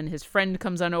good. And his friend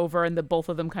comes on over, and the both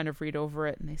of them kind of read over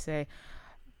it, and they say,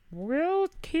 we'll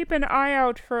keep an eye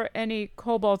out for any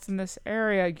kobolds in this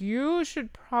area. You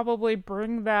should probably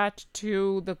bring that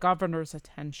to the governor's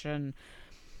attention.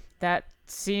 That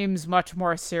seems much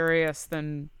more serious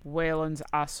than Waylon's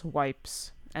ass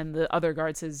wipes. And the other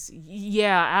guard says,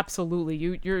 "Yeah, absolutely.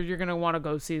 You're gonna want to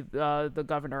go see the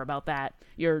governor about that.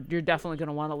 You're definitely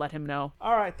gonna want to let him know.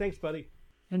 All right, thanks, buddy.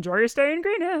 Enjoy your stay in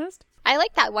Greenhast." I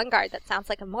like that one guard that sounds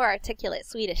like a more articulate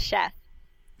Swedish chef.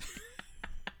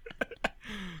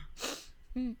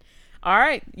 All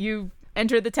right, you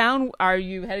enter the town. Are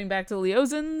you heading back to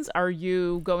Leozin's? Are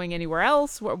you going anywhere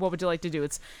else? What would you like to do?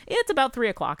 It's about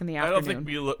 3:00 in the I afternoon. don't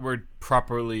think we're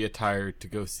properly attired to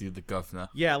go see the governor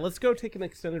Yeah, let's go take an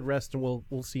extended rest, and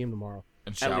we'll see him tomorrow.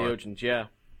 and At shower. Leogens, yeah.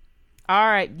 All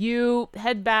right, you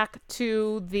head back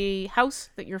to the house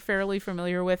that you're fairly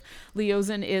familiar with.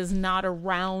 Leozin is not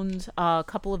around. A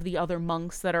couple of the other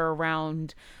monks that are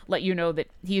around let you know that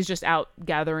he's just out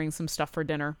gathering some stuff for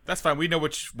dinner. That's fine. We know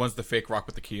which one's the fake rock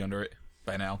with the key under it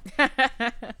by now.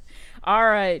 All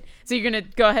right, so you're going to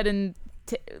go ahead and...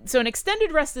 so an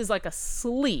extended rest is like a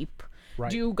sleep. Right.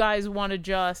 Do you guys want to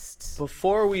just...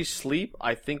 Before we sleep,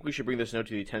 I think we should bring this note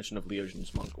to the attention of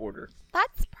Leogens Monk Order.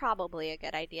 That's probably a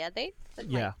good idea. They would,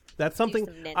 Yeah, that's something.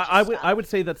 some ninja I would stuff.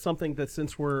 say that's something that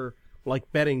since we're like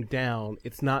bedding down,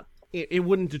 it's not. It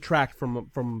wouldn't detract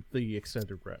from the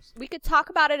extended rest. we could talk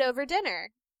about it over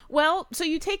dinner. Well, so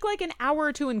you take like an hour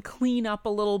or two and clean up a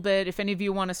little bit if any of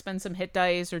you want to spend some hit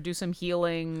dice or do some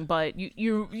healing, but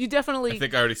you definitely... I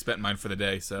think I already spent mine for the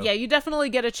day, so. Yeah, you definitely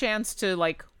get a chance to,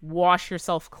 like, wash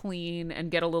yourself clean and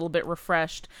get a little bit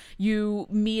refreshed. You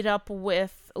meet up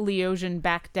with Leozian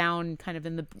back down kind of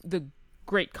in the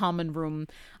great common room.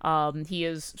 He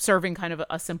is serving kind of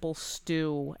a simple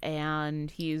stew,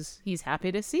 and he's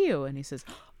happy to see you. And he says,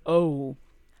 "Oh,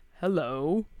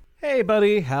 hello." Hey,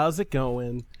 buddy, how's it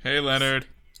going? Hey, Leonard.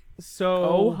 So,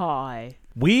 Oh, hi.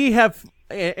 we have,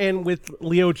 and with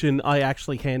Leogen, I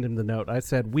actually hand him the note. I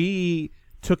said, we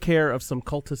took care of some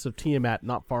cultists of Tiamat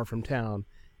not far from town,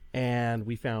 and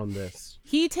we found this.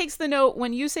 He takes the note.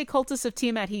 When you say cultists of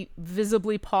Tiamat, he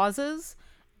visibly pauses,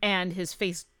 and his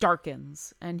face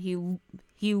darkens, and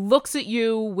he looks at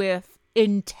you with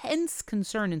intense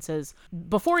concern and says,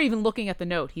 before even looking at the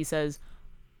note, he says,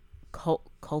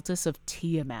 Cultists of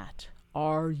Tiamat,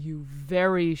 are you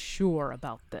very sure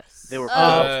about this? They were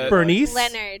Bernice?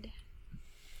 Leonard,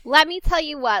 let me tell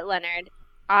you what, Leonard.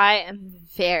 I am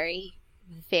very,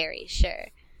 very sure.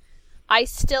 I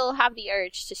still have the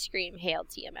urge to scream, "Hail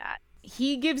Tiamat."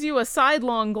 He gives you a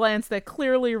sidelong glance that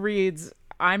clearly reads,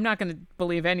 "I'm not going to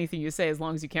believe anything you say as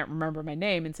long as you can't remember my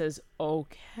name," and says,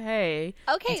 "Okay."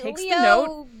 Okay, He takes Leo. the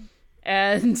note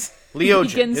and Leogen.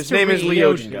 begins His to name is read.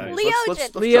 Leogen, guys. Leogen.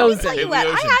 Let's Let me drop tell it. you what.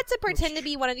 I Leogen. had to pretend to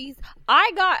be one of these.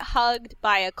 I got hugged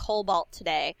by a cobalt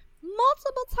today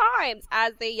multiple times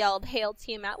as they yelled "Hail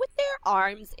Tiamat" with their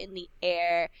arms in the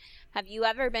air. Have you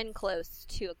ever been close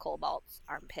to a cobalt's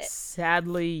armpit?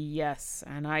 Sadly, yes,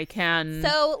 and I can...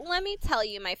 So let me tell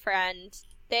you, my friend,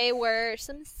 they were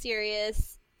some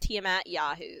serious Tiamat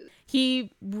yahoos.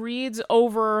 He reads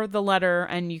over the letter,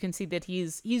 and you can see that he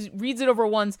reads it over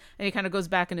once, and he kind of goes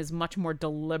back and is much more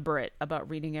deliberate about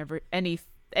reading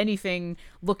anything,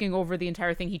 looking over the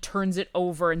entire thing. He turns it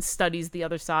over and studies the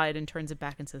other side, and turns it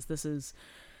back and says, "This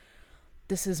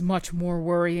is much more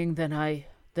worrying than I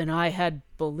had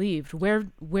believed.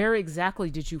 Where exactly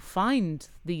did you find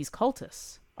these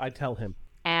cultists?" I tell him.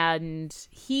 And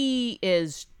he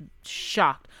is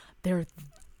shocked. They're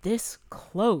this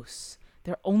close.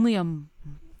 They're only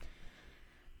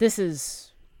This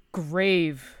is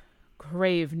grave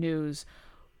news.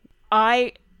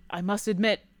 I must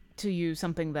admit to you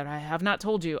something that I have not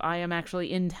told you. I am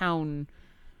actually in town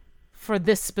for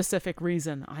this specific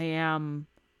reason. I am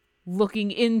looking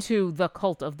into the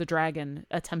cult of the dragon,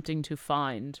 attempting to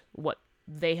find what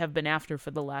they have been after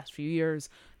for the last few years.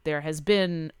 There has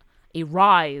been a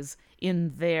rise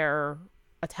in their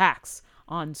attacks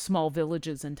on small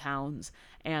villages and towns,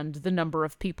 and the number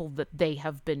of people that they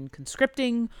have been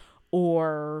conscripting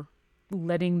or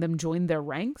letting them join their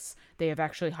ranks. They have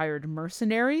actually hired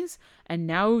mercenaries, and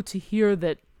now to hear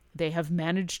that they have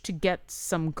managed to get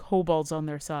some kobolds on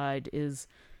their side is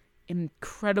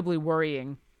incredibly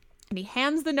worrying. And he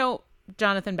hands the note,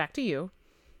 Jonathan, back to you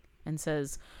and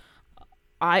says,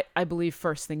 I believe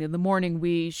first thing in the morning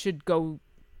we should go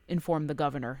inform the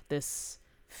governor. This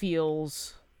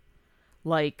feels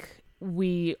like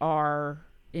we are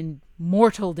in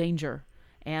mortal danger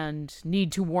and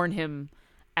need to warn him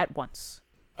at once.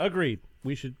 Agreed.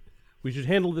 We should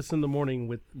handle this in the morning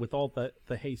with all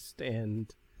the haste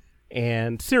and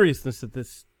seriousness that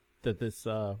this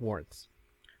warrants.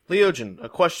 Leogen, a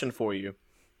question for you.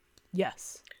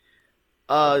 Yes.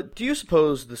 Do you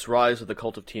suppose this rise of the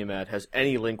cult of Tiamat has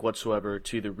any link whatsoever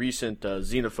to the recent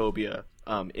xenophobia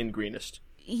in Greenest?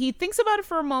 He thinks about it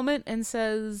for a moment and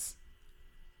says,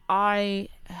 I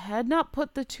had not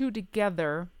put the two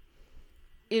together.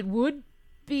 It would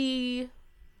be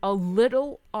a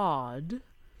little odd.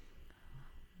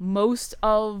 Most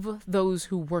of those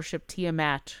who worship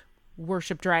Tiamat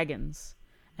worship dragons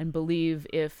and believe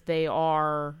if they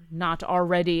are not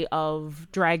already of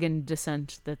dragon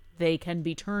descent that they can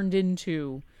be turned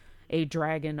into a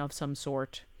dragon of some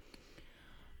sort.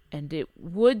 And it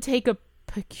would take a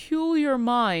peculiar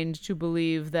mind to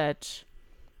believe that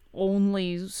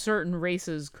only certain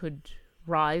races could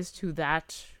rise to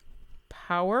that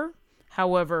power.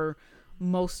 However,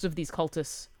 most of these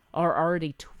cultists are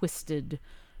already twisted,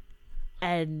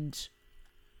 and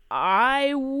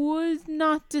I would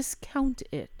not discount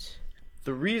it.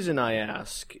 The reason I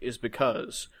ask is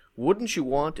because wouldn't you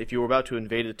want, if you were about to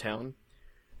invade a town,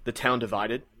 the town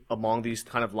divided among these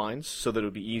kind of lines so that it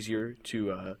would be easier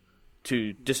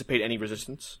to dissipate any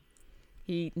resistance?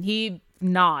 He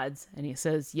nods and he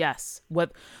says, yes,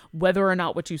 whether or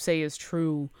not what you say is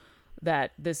true,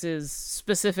 that this is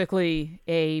specifically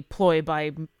a ploy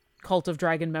by Cult of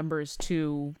Dragon members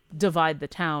to divide the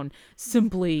town.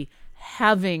 Simply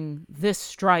having this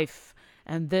strife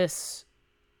and this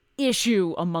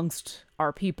issue amongst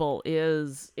our people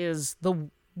is the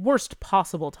worst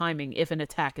possible timing if an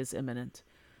attack is imminent.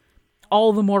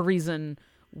 All the more reason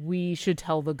we should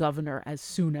tell the governor as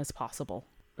soon as possible.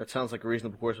 That sounds like a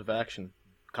reasonable course of action.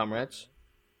 Comrades?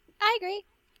 I agree.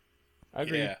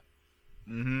 Agreed. Yeah.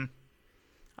 Mm-hmm.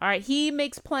 All right, he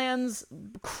makes plans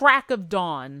crack of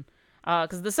dawn,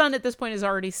 because the sun at this point is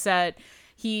already set.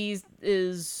 He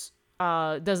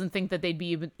doesn't think that they'd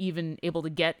be even able to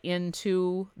get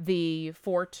into the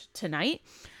fort tonight.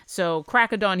 So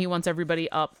crack of dawn, he wants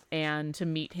everybody up and to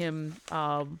meet him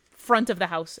front of the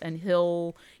house, and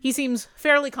he seems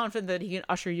fairly confident that he can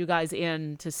usher you guys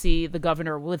in to see the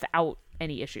governor without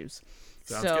any issues.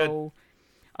 Sounds so,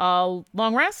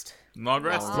 long rest? Long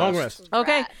rest. Long rest.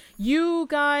 Okay, you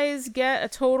guys get a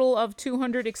total of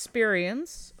 200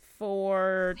 experience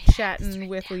for chatting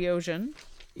with Leosian.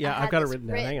 Yeah, I I've got it had written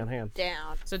this down. Hang on, hang on.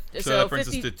 Down. So that brings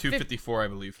 50, us to 254, I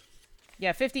believe.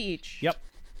 Yeah, 50 each. Yep.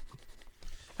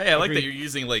 Hey, I like that Agreed. you're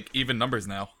using like even numbers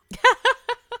now.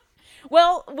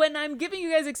 Well, when I'm giving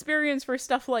you guys experience for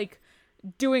stuff like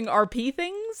doing RP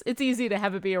things, it's easy to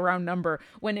have it be a round number.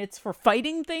 When it's for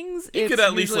fighting things, You it's could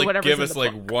at least usually like whatever's give in us the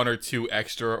like book. 1 or 2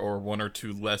 extra or 1 or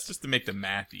 2 less, just to make the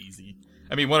math easy.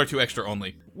 I mean, 1 or 2 extra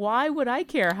only. Why would I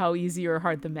care how easy or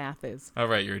hard the math is? All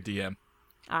right, you're a DM.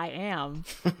 I am.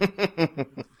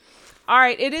 All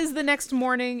right, it is the next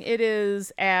morning. It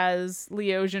is, as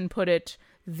Leosian put it,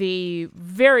 the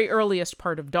very earliest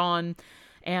part of dawn,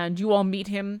 and you all meet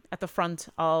him at the front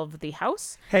of the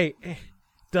house. Hey,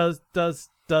 does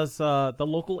the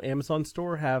local Amazon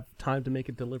store have time to make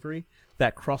a delivery?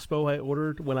 That crossbow I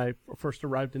ordered when I first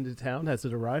arrived into town, has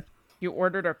it arrived? You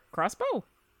ordered a crossbow?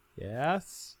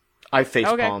 Yes. I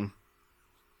facepalm. Okay.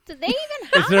 Do they even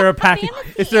have Is there a package?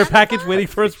 fantasy Is there a package Amazon? waiting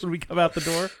for us when we come out the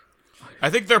door?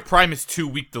 I think their prime is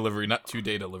 2-week delivery, not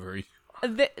 2-day delivery.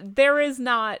 There is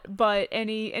not, but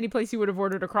any place you would have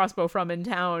ordered a crossbow from in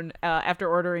town, after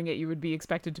ordering it, you would be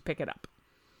expected to pick it up.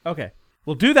 Okay,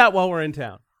 we'll do that while we're in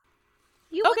town.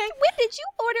 Okay. When did you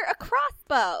order a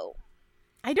crossbow?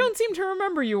 I don't seem to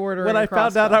remember you ordering When a I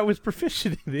found out crossbow. I was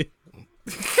proficient in it.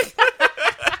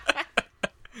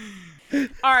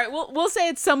 All right, we'll say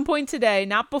at some point today,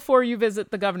 not before you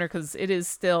visit the governor, because it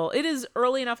is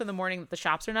early enough in the morning that the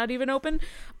shops are not even open.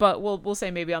 But we'll say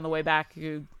maybe on the way back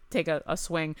you take a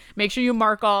swing. Make sure you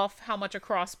mark off how much a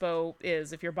crossbow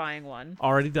is if you're buying one.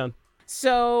 Already done.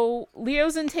 So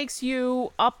Leosin takes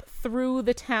you up through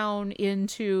the town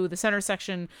into the center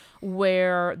section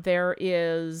where there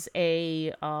is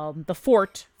the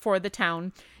fort for the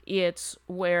town. It's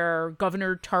where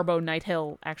Governor Tarbo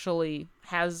Nighthill actually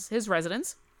has his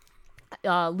residence.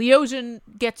 Leosian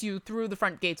gets you through the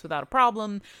front gates without a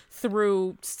problem,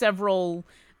 through several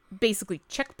basically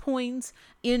checkpoints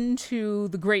into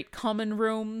the great common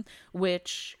room,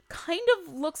 which kind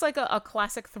of looks like a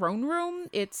classic throne room.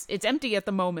 It's empty at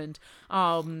the moment,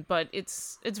 but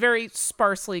it's very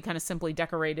sparsely, kind of simply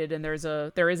decorated, and there is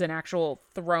an actual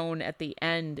throne at the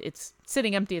end. It's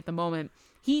sitting empty at the moment.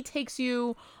 He takes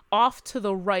you off to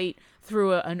the right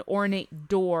through an ornate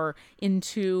door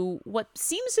into what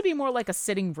seems to be more like a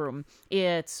sitting room.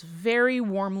 It's very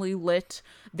warmly lit.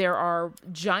 There are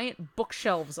giant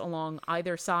bookshelves along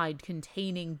either side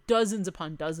containing dozens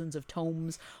upon dozens of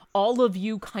tomes. All of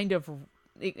you kind of,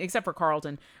 except for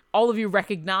Carlton, all of you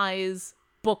recognize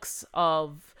books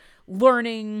of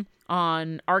learning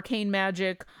on arcane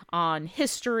magic, on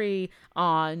history,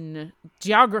 on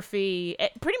geography,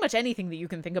 pretty much anything that you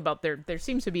can think about. There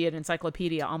seems to be an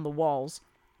encyclopedia on the walls.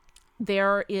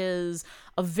 There is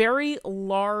a very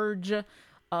large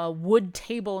wood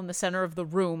table in the center of the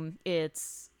room.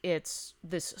 It's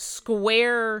this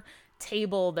square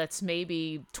table that's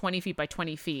maybe 20 feet by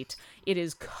 20 feet. It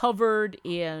is covered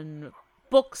in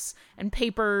books and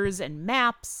papers and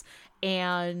maps,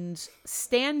 and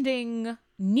standing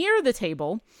near the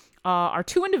table are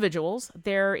two individuals.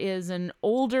 There is an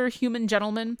older human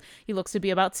gentleman. He looks to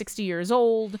be about 60 years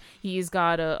old. He's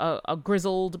got a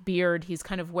grizzled beard. He's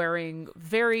kind of wearing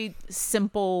very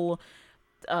simple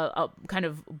a kind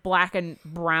of black and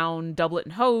brown doublet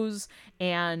and hose,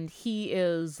 and he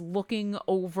is looking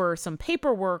over some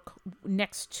paperwork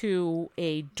next to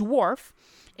a dwarf,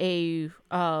 a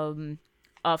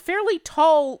fairly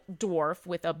tall dwarf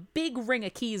with a big ring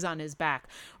of keys on his back,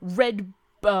 red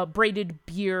braided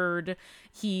beard.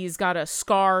 He's got a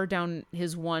scar down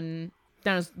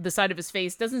the side of his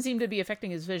face. Doesn't seem to be affecting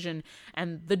his vision.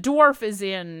 And the dwarf is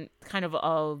in kind of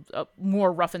a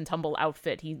more rough and tumble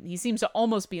outfit. He seems to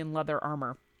almost be in leather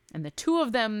armor. And the two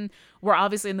of them were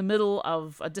obviously in the middle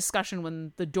of a discussion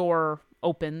when the door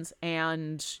opens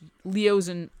and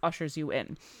Leosin ushers you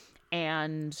in.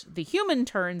 And the human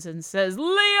turns and says,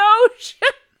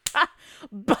 "Leosin!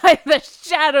 By the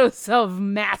shadows of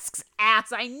Mask's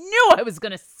ass, I knew I was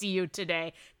going to see you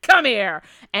today. Come here."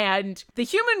 And the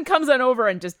human comes on over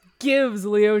and just gives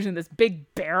Leosin this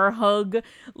big bear hug.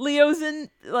 Leosin,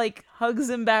 hugs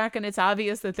him back, and it's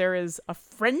obvious that there is a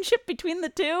friendship between the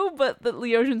two, but that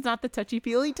Leosin's not the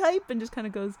touchy-feely type, and just kind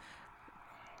of goes,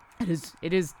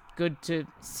 It is good to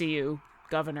see you,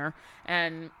 Governor.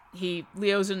 And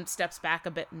Leosin steps back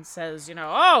a bit and says,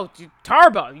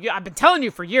 Tarbo, I've been telling you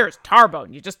for years, Tarbo,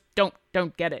 and you just don't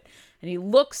get it. And he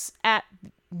looks at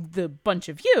the bunch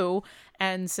of you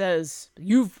and says,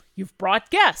 You've brought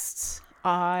guests.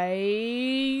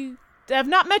 I have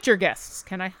not met your guests.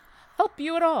 Can I help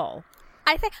you at all?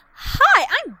 I say, "Hi,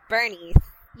 I'm Bernie.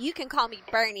 You can call me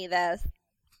Bernie, though.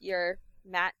 Your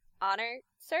Matt Honor,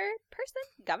 sir, person,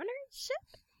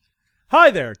 governorship?" Hi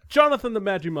there, Jonathan the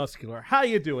Magimuscular. How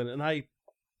you doing? And I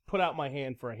put out my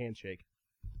hand for a handshake.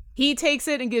 He takes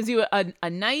it and gives you a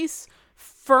nice,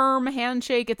 firm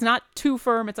handshake. It's not too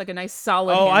firm. It's like a nice,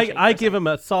 solid handshake. I give him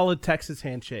a solid Texas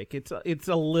handshake. It's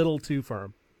a little too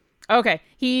firm. Okay.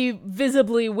 He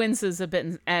visibly winces a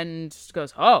bit and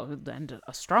goes, "Oh, and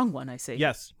a strong one, I see."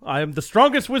 Yes, I am the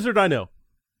strongest wizard I know.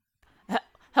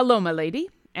 Hello, my lady.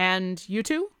 And you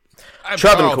two? I'm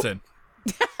Carlton.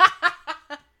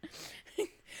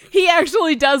 He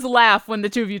actually does laugh when the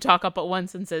two of you talk up at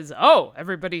once and says, "Oh,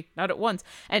 everybody, not at once."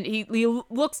 And he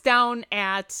looks down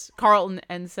at Carlton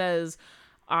and says,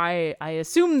 I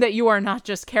assume that you are not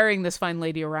just carrying this fine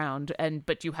lady around,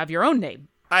 but you have your own name."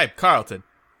 I'm Carlton.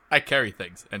 I carry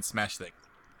things and smash things.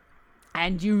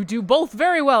 "And you do both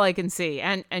very well, I can see.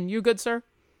 And you, good sir?"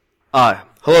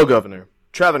 Hello, Governor.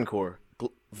 Travancore,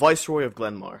 Viceroy of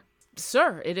Glenmar.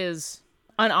 "Sir, it is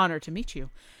an honor to meet you."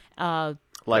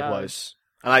 Likewise.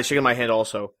 And I shake in my hand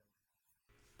also.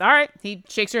 All right. He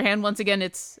shakes your hand once again.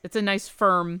 It's a nice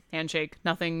firm handshake.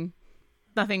 Nothing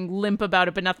limp about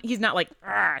it, but nothing. He's not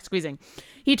squeezing.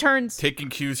 He turns. Taking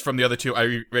cues from the other two,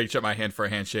 I reach up my hand for a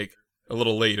handshake a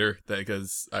little later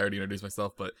because I already introduced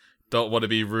myself, but don't want to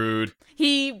be rude.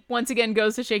 He once again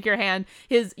goes to shake your hand.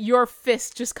 Your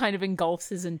fist just kind of engulfs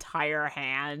his entire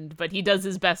hand, but he does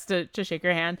his best to shake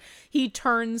your hand. He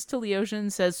turns to Leosin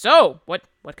and says, "So, what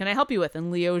can I help you with?"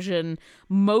 And Leosin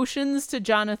motions to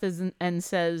Jonathan and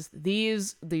says,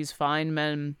 These fine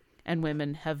men and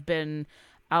women have been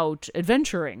out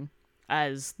adventuring,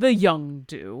 as the young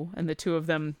do." And the two of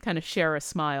them kind of share a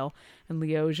smile. And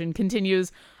Leosin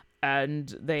continues,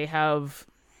 "And they have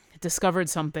discovered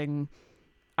something.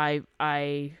 I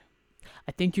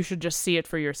think you should just see it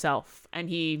for yourself." And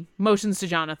he motions to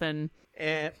Jonathan.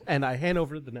 And I hand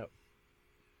over the note.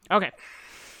 Okay.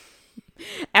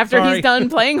 After he's done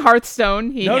playing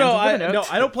Hearthstone, he hands over the note. No,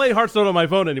 I don't play Hearthstone on my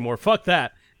phone anymore. Fuck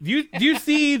that. Do you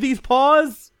see these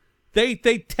paws? They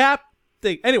tap.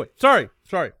 Anyway, sorry.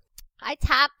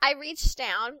 I reach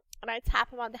down and I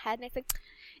tap him on the head and I say,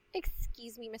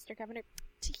 "Excuse me, Mr. Governor,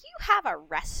 do you have a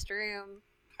restroom?"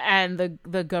 And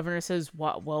the governor says,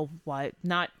 "Well, why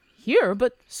not here,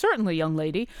 but certainly, young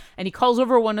lady." And he calls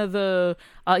over the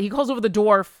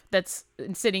dwarf that's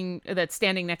standing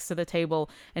next to the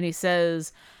table, and he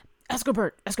says,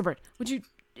 Escobert, would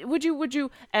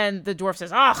you?" And the dwarf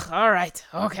says, "All right,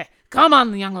 okay, come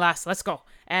on, young lass, let's go."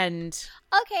 And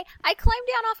Okay, I climb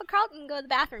down off of Carlton and go to the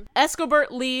bathroom.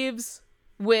 Escobert leaves.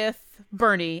 with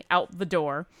Bernie out the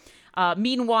door.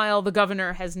 Meanwhile, the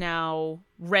governor has now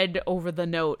read over the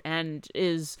note and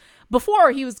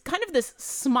before he was kind of this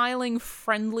smiling,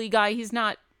 friendly guy. He's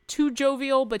not too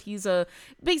jovial, but he's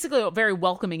basically a very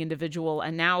welcoming individual,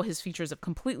 and now his features have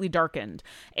completely darkened.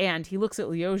 And he looks at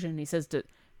Leosian and he says,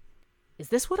 is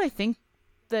this what I think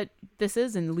that this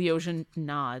is? And Leosian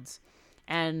nods.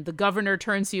 And the governor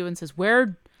turns to you and says,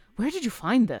 where did you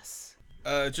find this?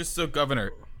 Just so,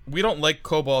 Governor, we don't like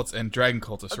kobolds and dragon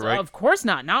cultists, right? Of course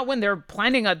not. Not when they're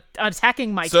planning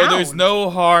attacking my So town. there's no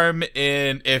harm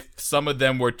in if some of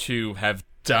them were to have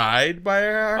died by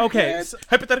our hands?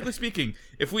 Hypothetically speaking,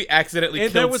 if we accidentally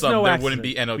killed some, there wouldn't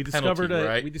be any penalty,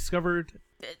 right? We discovered...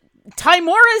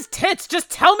 Timora's tits!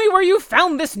 Just tell me where you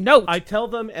found this note! I tell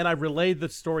them, and I relay the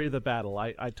story of the battle.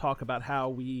 I talk about how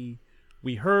we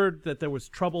heard that there was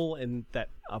trouble and that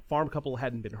a farm couple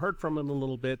hadn't been heard from in a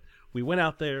little bit. We went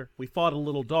out there, we fought a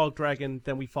little dog dragon,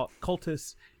 then we fought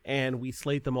cultists, and we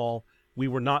slayed them all. We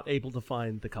were not able to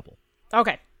find the couple.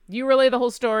 Okay. You relay the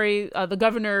whole story. The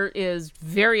governor is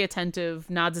very attentive,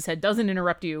 nods his head, doesn't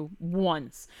interrupt you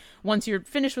once. Once you're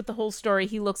finished with the whole story,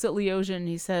 he looks at Leosian and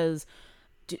he says,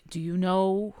 do you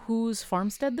know whose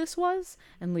farmstead this was?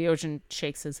 And Leosian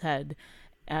shakes his head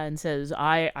and says,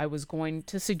 I was going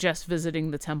to suggest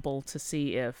visiting the temple to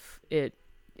see if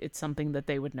it's something that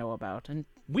they would know about. And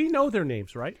we know their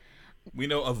names, right? We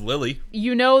know of Lily.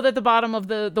 You know that the bottom of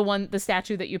the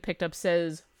statue that you picked up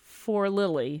says for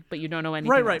Lily, but you don't know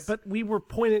anything Right, else. but we were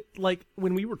pointed, like,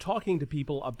 when we were talking to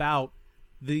people about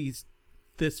this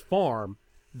farm,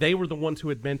 they were the ones who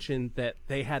had mentioned that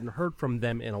they hadn't heard from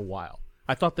them in a while.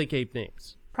 I thought they gave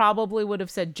names. Probably would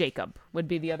have said Jacob would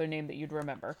be the other name that you'd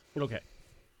remember. Okay.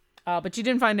 But you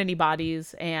didn't find any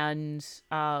bodies, and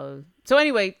so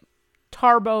anyway,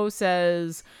 Tarbo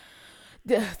says,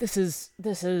 This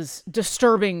is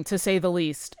disturbing to say the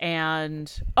least.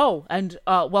 And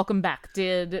welcome back.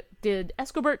 Did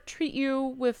Escobert treat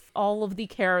you with all of the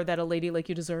care that a lady like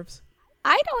you deserves?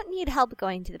 I don't need help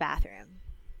going to the bathroom.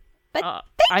 But I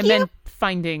thank you. meant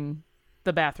finding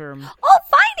the bathroom. Oh,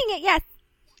 finding it, yes.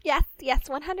 Yes,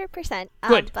 100%.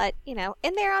 Good. But, in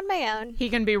there on my own. He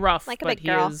can be rough, Like a but big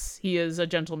girl. he is a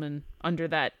gentleman under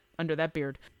that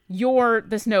beard.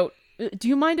 This note, do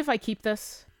you mind if I keep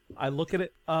this? I look at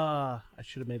it. I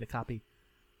should have made a copy.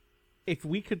 If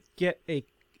you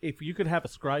could have a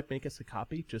scribe make us a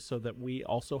copy, just so that we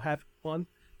also have one,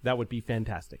 that would be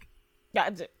fantastic. Yeah,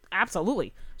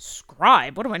 absolutely.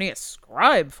 Scribe. What do I need a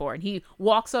scribe for? And he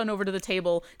walks on over to the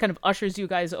table, kind of ushers you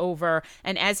guys over.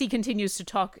 And as he continues to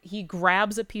talk, he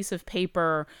grabs a piece of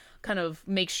paper, kind of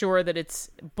makes sure that it's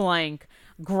blank,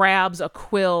 grabs a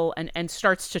quill and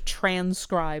starts to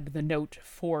transcribe the note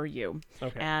for you.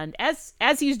 Okay. And as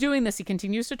he's doing this, he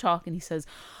continues to talk and he says,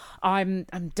 I'm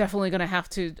definitely going to have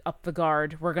to up the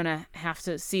guard. We're going to have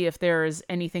to see if there's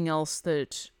anything else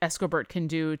that Escobert can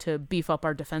do to beef up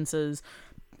our defenses.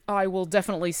 I will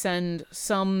definitely send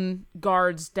some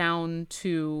guards down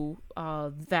to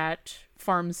that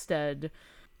farmstead,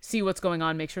 see what's going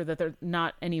on, make sure that there are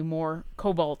not any more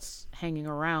kobolds hanging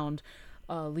around.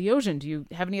 Leosian, do you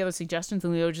have any other suggestions?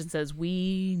 And Leosian says,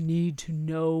 we need to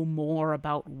know more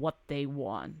about what they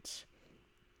want.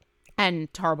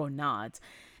 And Tarbo nods.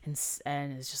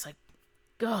 And is just like,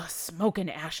 ugh, smoke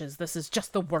and ashes. This is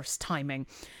just the worst timing.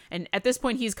 And at this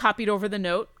point, he's copied over the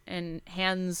note and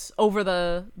hands over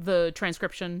the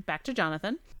transcription back to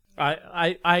Jonathan.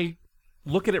 I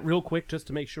look at it real quick just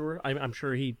to make sure. I'm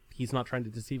sure he's not trying to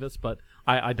deceive us, but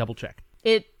I double check.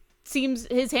 It seems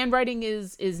his handwriting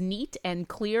is neat and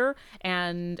clear,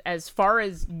 and as far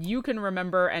as you can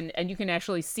remember, and you can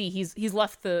actually see, he's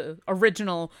left the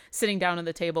original sitting down on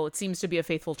the table. It seems to be a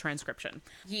faithful transcription.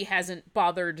 He hasn't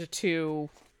bothered to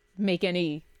make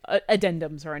any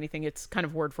addendums or anything. It's kind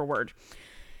of word for word.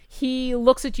 He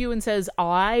looks at you and says,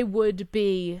 I would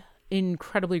be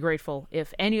incredibly grateful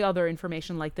if any other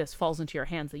information like this falls into your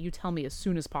hands, that you tell me as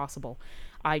soon as possible.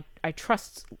 I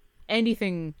trust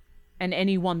anything and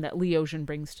anyone that Leosian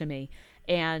brings to me,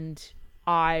 and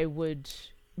I would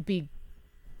be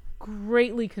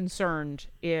greatly concerned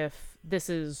if this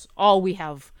is all we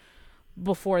have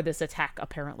before this attack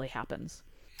apparently happens.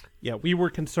 Yeah, we were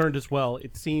concerned as well.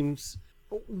 It seems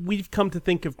we've come to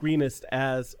think of Greenest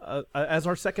as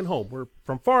our second home. We're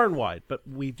from far and wide, but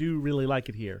we do really like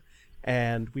it here,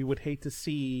 and we would hate to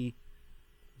see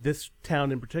this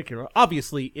town in particular.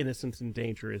 Obviously, innocence and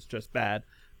danger is just bad,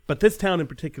 but this town in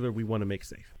particular, we want to make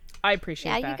safe. I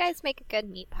appreciate that. Yeah, you guys make a good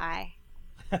meat pie.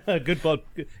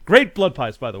 Great blood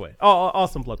pies, by the way.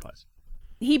 Awesome blood pies.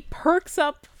 He perks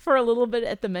up for a little bit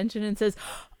at the mention and says,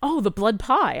 "Oh, the blood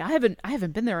pie. I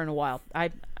haven't been there in a while.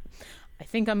 I I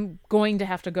think I'm going to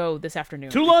have to go this afternoon.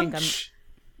 To lunch.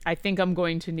 I think I'm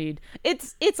going to need.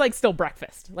 It's like still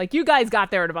breakfast. Like you guys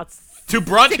got there at about To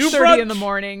brunch. 6:30 in the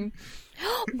morning.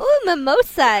 Ooh,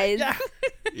 mimosas.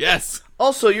 Yes.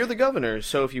 Also, you're the governor,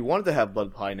 so if you wanted to have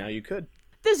blood pie now, you could.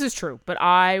 This is true, but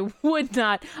I would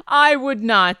not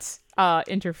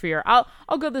interfere.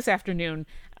 I'll go this afternoon.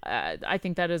 I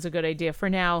think that is a good idea. For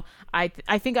now, I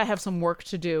think I have some work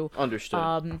to do.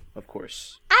 Understood. Of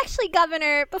course. Actually,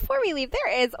 Governor, before we leave,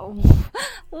 there is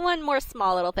one more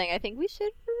small little thing I think we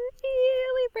should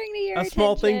really bring to your attention. A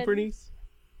small thing, Bernice?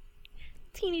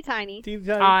 Teeny tiny. Teeny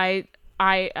tiny.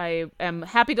 I am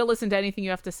happy to listen to anything you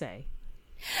have to say.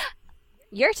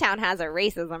 Your town has a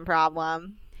racism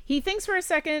problem. He thinks for a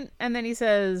second, and then he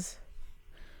says,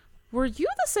 "Were you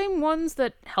the same ones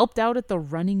that helped out at the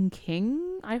Running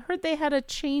King? I heard they had a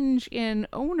change in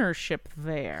ownership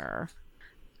there."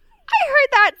 I heard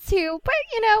that too, but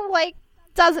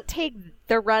doesn't take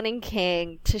the Running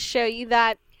King to show you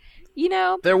that,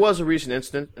 There was a recent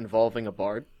incident involving a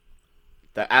bard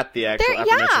that at the actual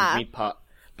aforementioned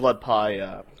blood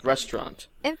pie restaurant.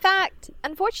 In fact,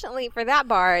 unfortunately for that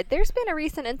bard, there's been a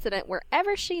recent incident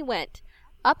wherever she went,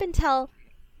 up until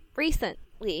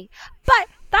recently. But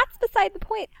that's beside the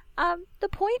point. The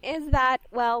point is that,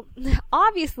 well,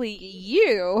 obviously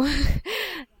you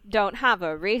don't have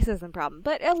a racism problem,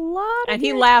 but a lot of and he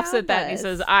your laughs town at that and he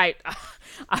does. says, I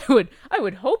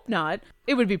would hope not.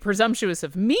 It would be presumptuous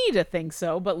of me to think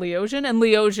so, but Leosian. And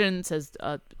Leosian says,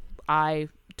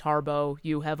 Tarbo,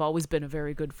 you have always been a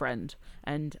very good friend,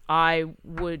 and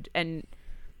and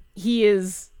he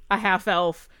is a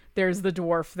half-elf. There's the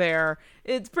dwarf there.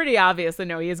 It's pretty obvious that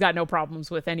he has got no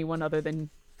problems with anyone other than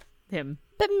him.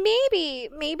 But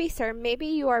maybe, sir, maybe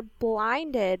you are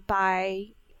blinded by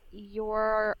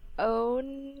your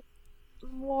own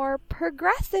more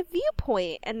progressive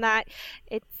viewpoint, and that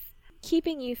it's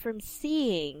keeping you from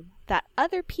seeing that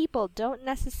other people don't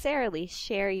necessarily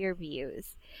share your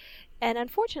views. And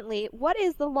unfortunately, what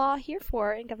is the law here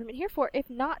for and government here for if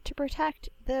not to protect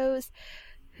those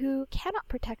who cannot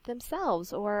protect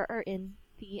themselves or are in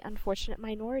the unfortunate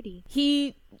minority?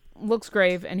 He looks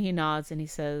grave and he nods and he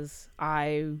says,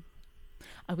 I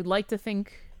would like to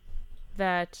think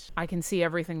that I can see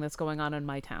everything that's going on in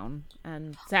my town.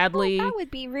 And sadly... that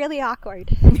would be really awkward.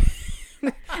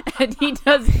 And he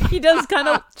does kind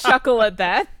of chuckle at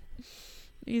that.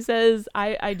 He says,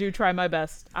 I do try my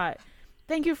best.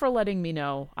 Thank you for letting me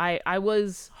know. I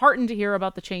was heartened to hear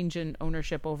about the change in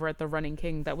ownership over at the Running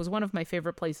King. That was one of my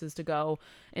favorite places to go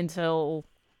until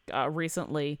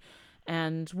recently.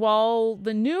 And while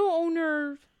the new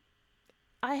owner,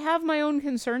 I have my own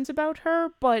concerns about her,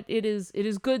 but it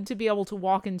is good to be able to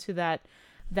walk into that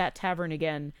tavern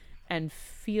again and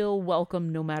feel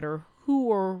welcome no matter who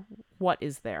or what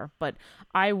is there. But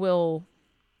I will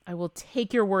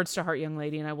take your words to heart, young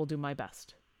lady, and I will do my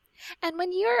best. And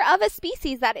when you're of a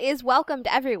species that is welcomed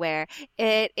everywhere,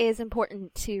 it is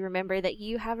important to remember that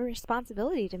you have a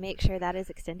responsibility to make sure that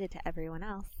is extended to everyone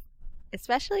else,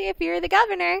 especially if you're the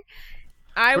governor.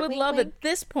 I would Wink, love wink. at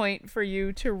this point for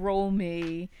you to roll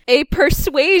me. A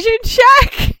persuasion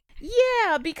check?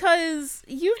 Yeah, because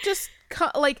you've just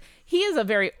he is a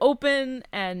very open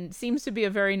and seems to be a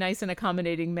very nice and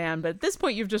accommodating man, but at this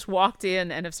point you've just walked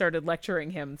in and have started lecturing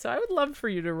him. So I would love for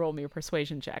you to roll me a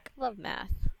persuasion check. Love math.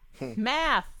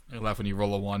 Math. I laugh when you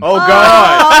roll a 1. Oh,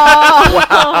 God!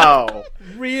 Wow!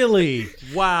 Really?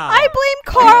 Wow. I blame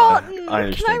Carl. I Can I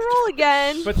understand. roll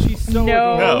again? But she's so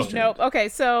No, adorable. no. Okay,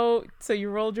 so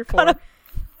you rolled your 4.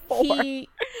 Four.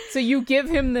 So you give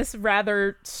him this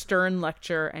rather stern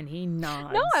lecture, and he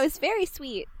nods. No, I was very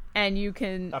sweet. And you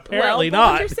can Apparently but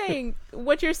not.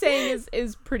 What you're saying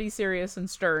is pretty serious and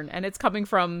stern, and it's coming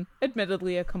from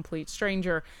admittedly a complete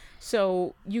stranger.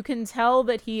 So you can tell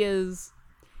that he is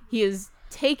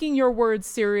taking your words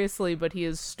seriously, but he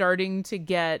is starting to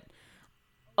get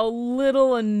a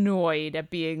little annoyed at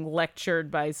being lectured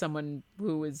by someone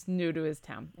who is new to his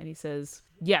town. And he says,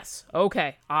 "Yes,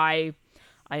 okay, I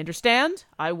understand.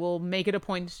 I will make it a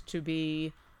point to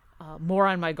be more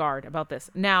on my guard about this.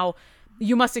 Now,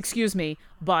 you must excuse me,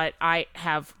 but I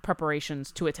have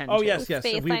preparations to attend to." Oh, yes, yes.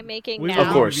 Face I'm making we now. will-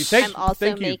 Of course. Thank, I'm also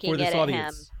thank you making for this it at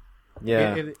audience.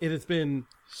 Yeah. It has been.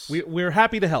 We're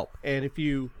happy to help, and if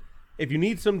you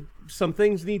need some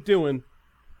things need doing,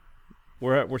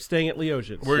 we're staying at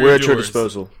Leosian's. We're at your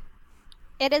disposal.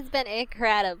 It has been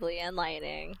incredibly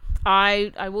enlightening.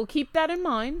 I will keep that in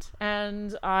mind,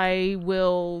 and I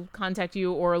will contact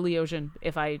you or Leosian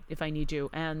if I need you.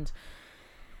 And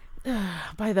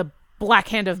by the black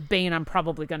hand of Bane, I'm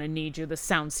probably going to need you. This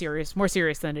sounds serious, more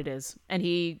serious than it is. And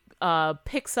he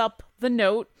picks up the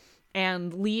note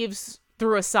and leaves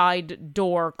through a side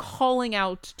door, calling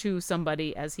out to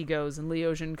somebody as he goes, and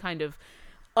Leosian kind of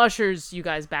ushers you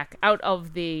guys back out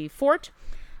of the fort.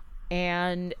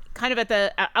 And kind of at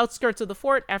the outskirts of the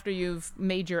fort, after you've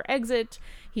made your exit,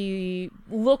 he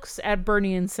looks at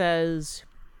Bernie and says,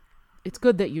 "It's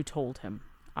good that you told him.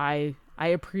 I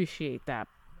appreciate that,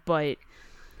 but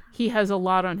he has a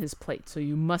lot on his plate, so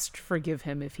you must forgive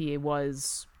him if he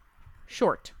was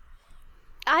short."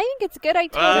 I think it's good I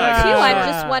told you too. I'm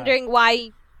just wondering why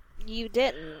you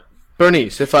didn't.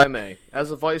 Bernice, if I may,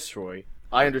 as a viceroy,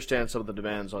 I understand some of the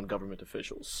demands on government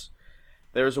officials.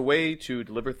 There is a way to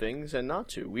deliver things and not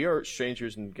to. We are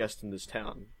strangers and guests in this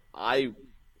town. I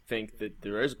think that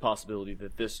there is a possibility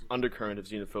that this undercurrent of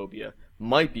xenophobia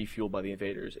might be fueled by the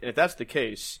invaders, and if that's the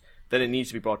case, then it needs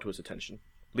to be brought to his attention.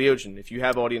 Leosian, if you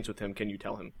have audience with him, can you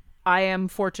tell him? I am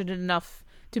fortunate enough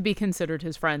to be considered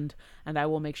his friend, and I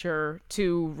will make sure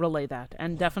to relay that.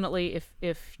 And definitely,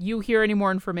 if you hear any more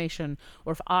information,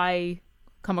 or if I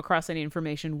come across any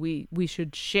information, we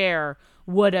should share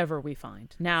whatever we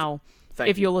find. Now,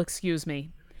 if you'll excuse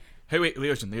me. Hey, wait,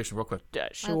 Leosian, real quick.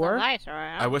 Sure.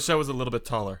 I wish I was a little bit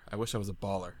taller. I wish I was a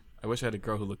baller. I wish I had a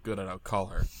girl who looked good, and I would call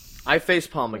her. I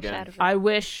facepalm again. I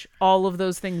wish all of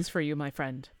those things for you, my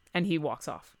friend. And he walks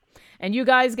off. And you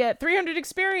guys get 300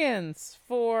 experience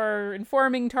for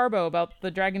informing Tarbo about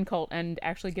the dragon cult and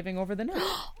actually giving over the note.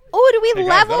 Oh, do we Hey,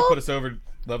 guys, level? that'll put us over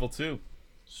level 2.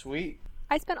 Sweet.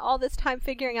 I spent all this time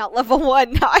figuring out level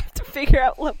 1. Now I have to figure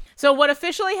out level. So what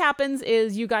officially happens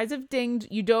is you guys have dinged.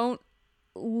 You don't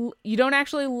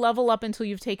actually level up until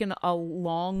you've taken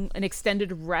an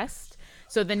extended rest.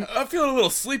 So then I'm feeling a little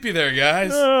sleepy there,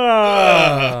 guys.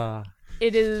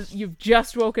 you've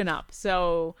just woken up.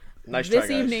 So Nice try, this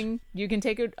guys. evening you can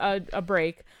take a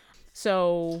break.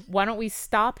 So why don't we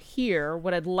stop here?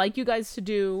 What I'd like you guys to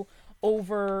do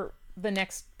over the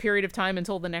next period of time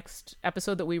until the next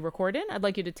episode that we record in, I'd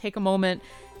like you to take a moment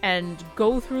and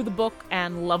go through the book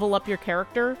and level up your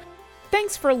character.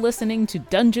 Thanks for listening to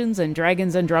Dungeons and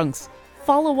Dragons and Drunks.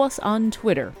 Follow us on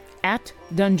Twitter at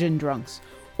Dungeon Drunks,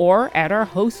 or at our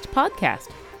host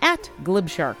podcast at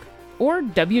Glibshark, or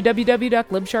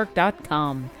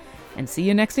www.glibshark.com. And see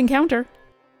you next encounter.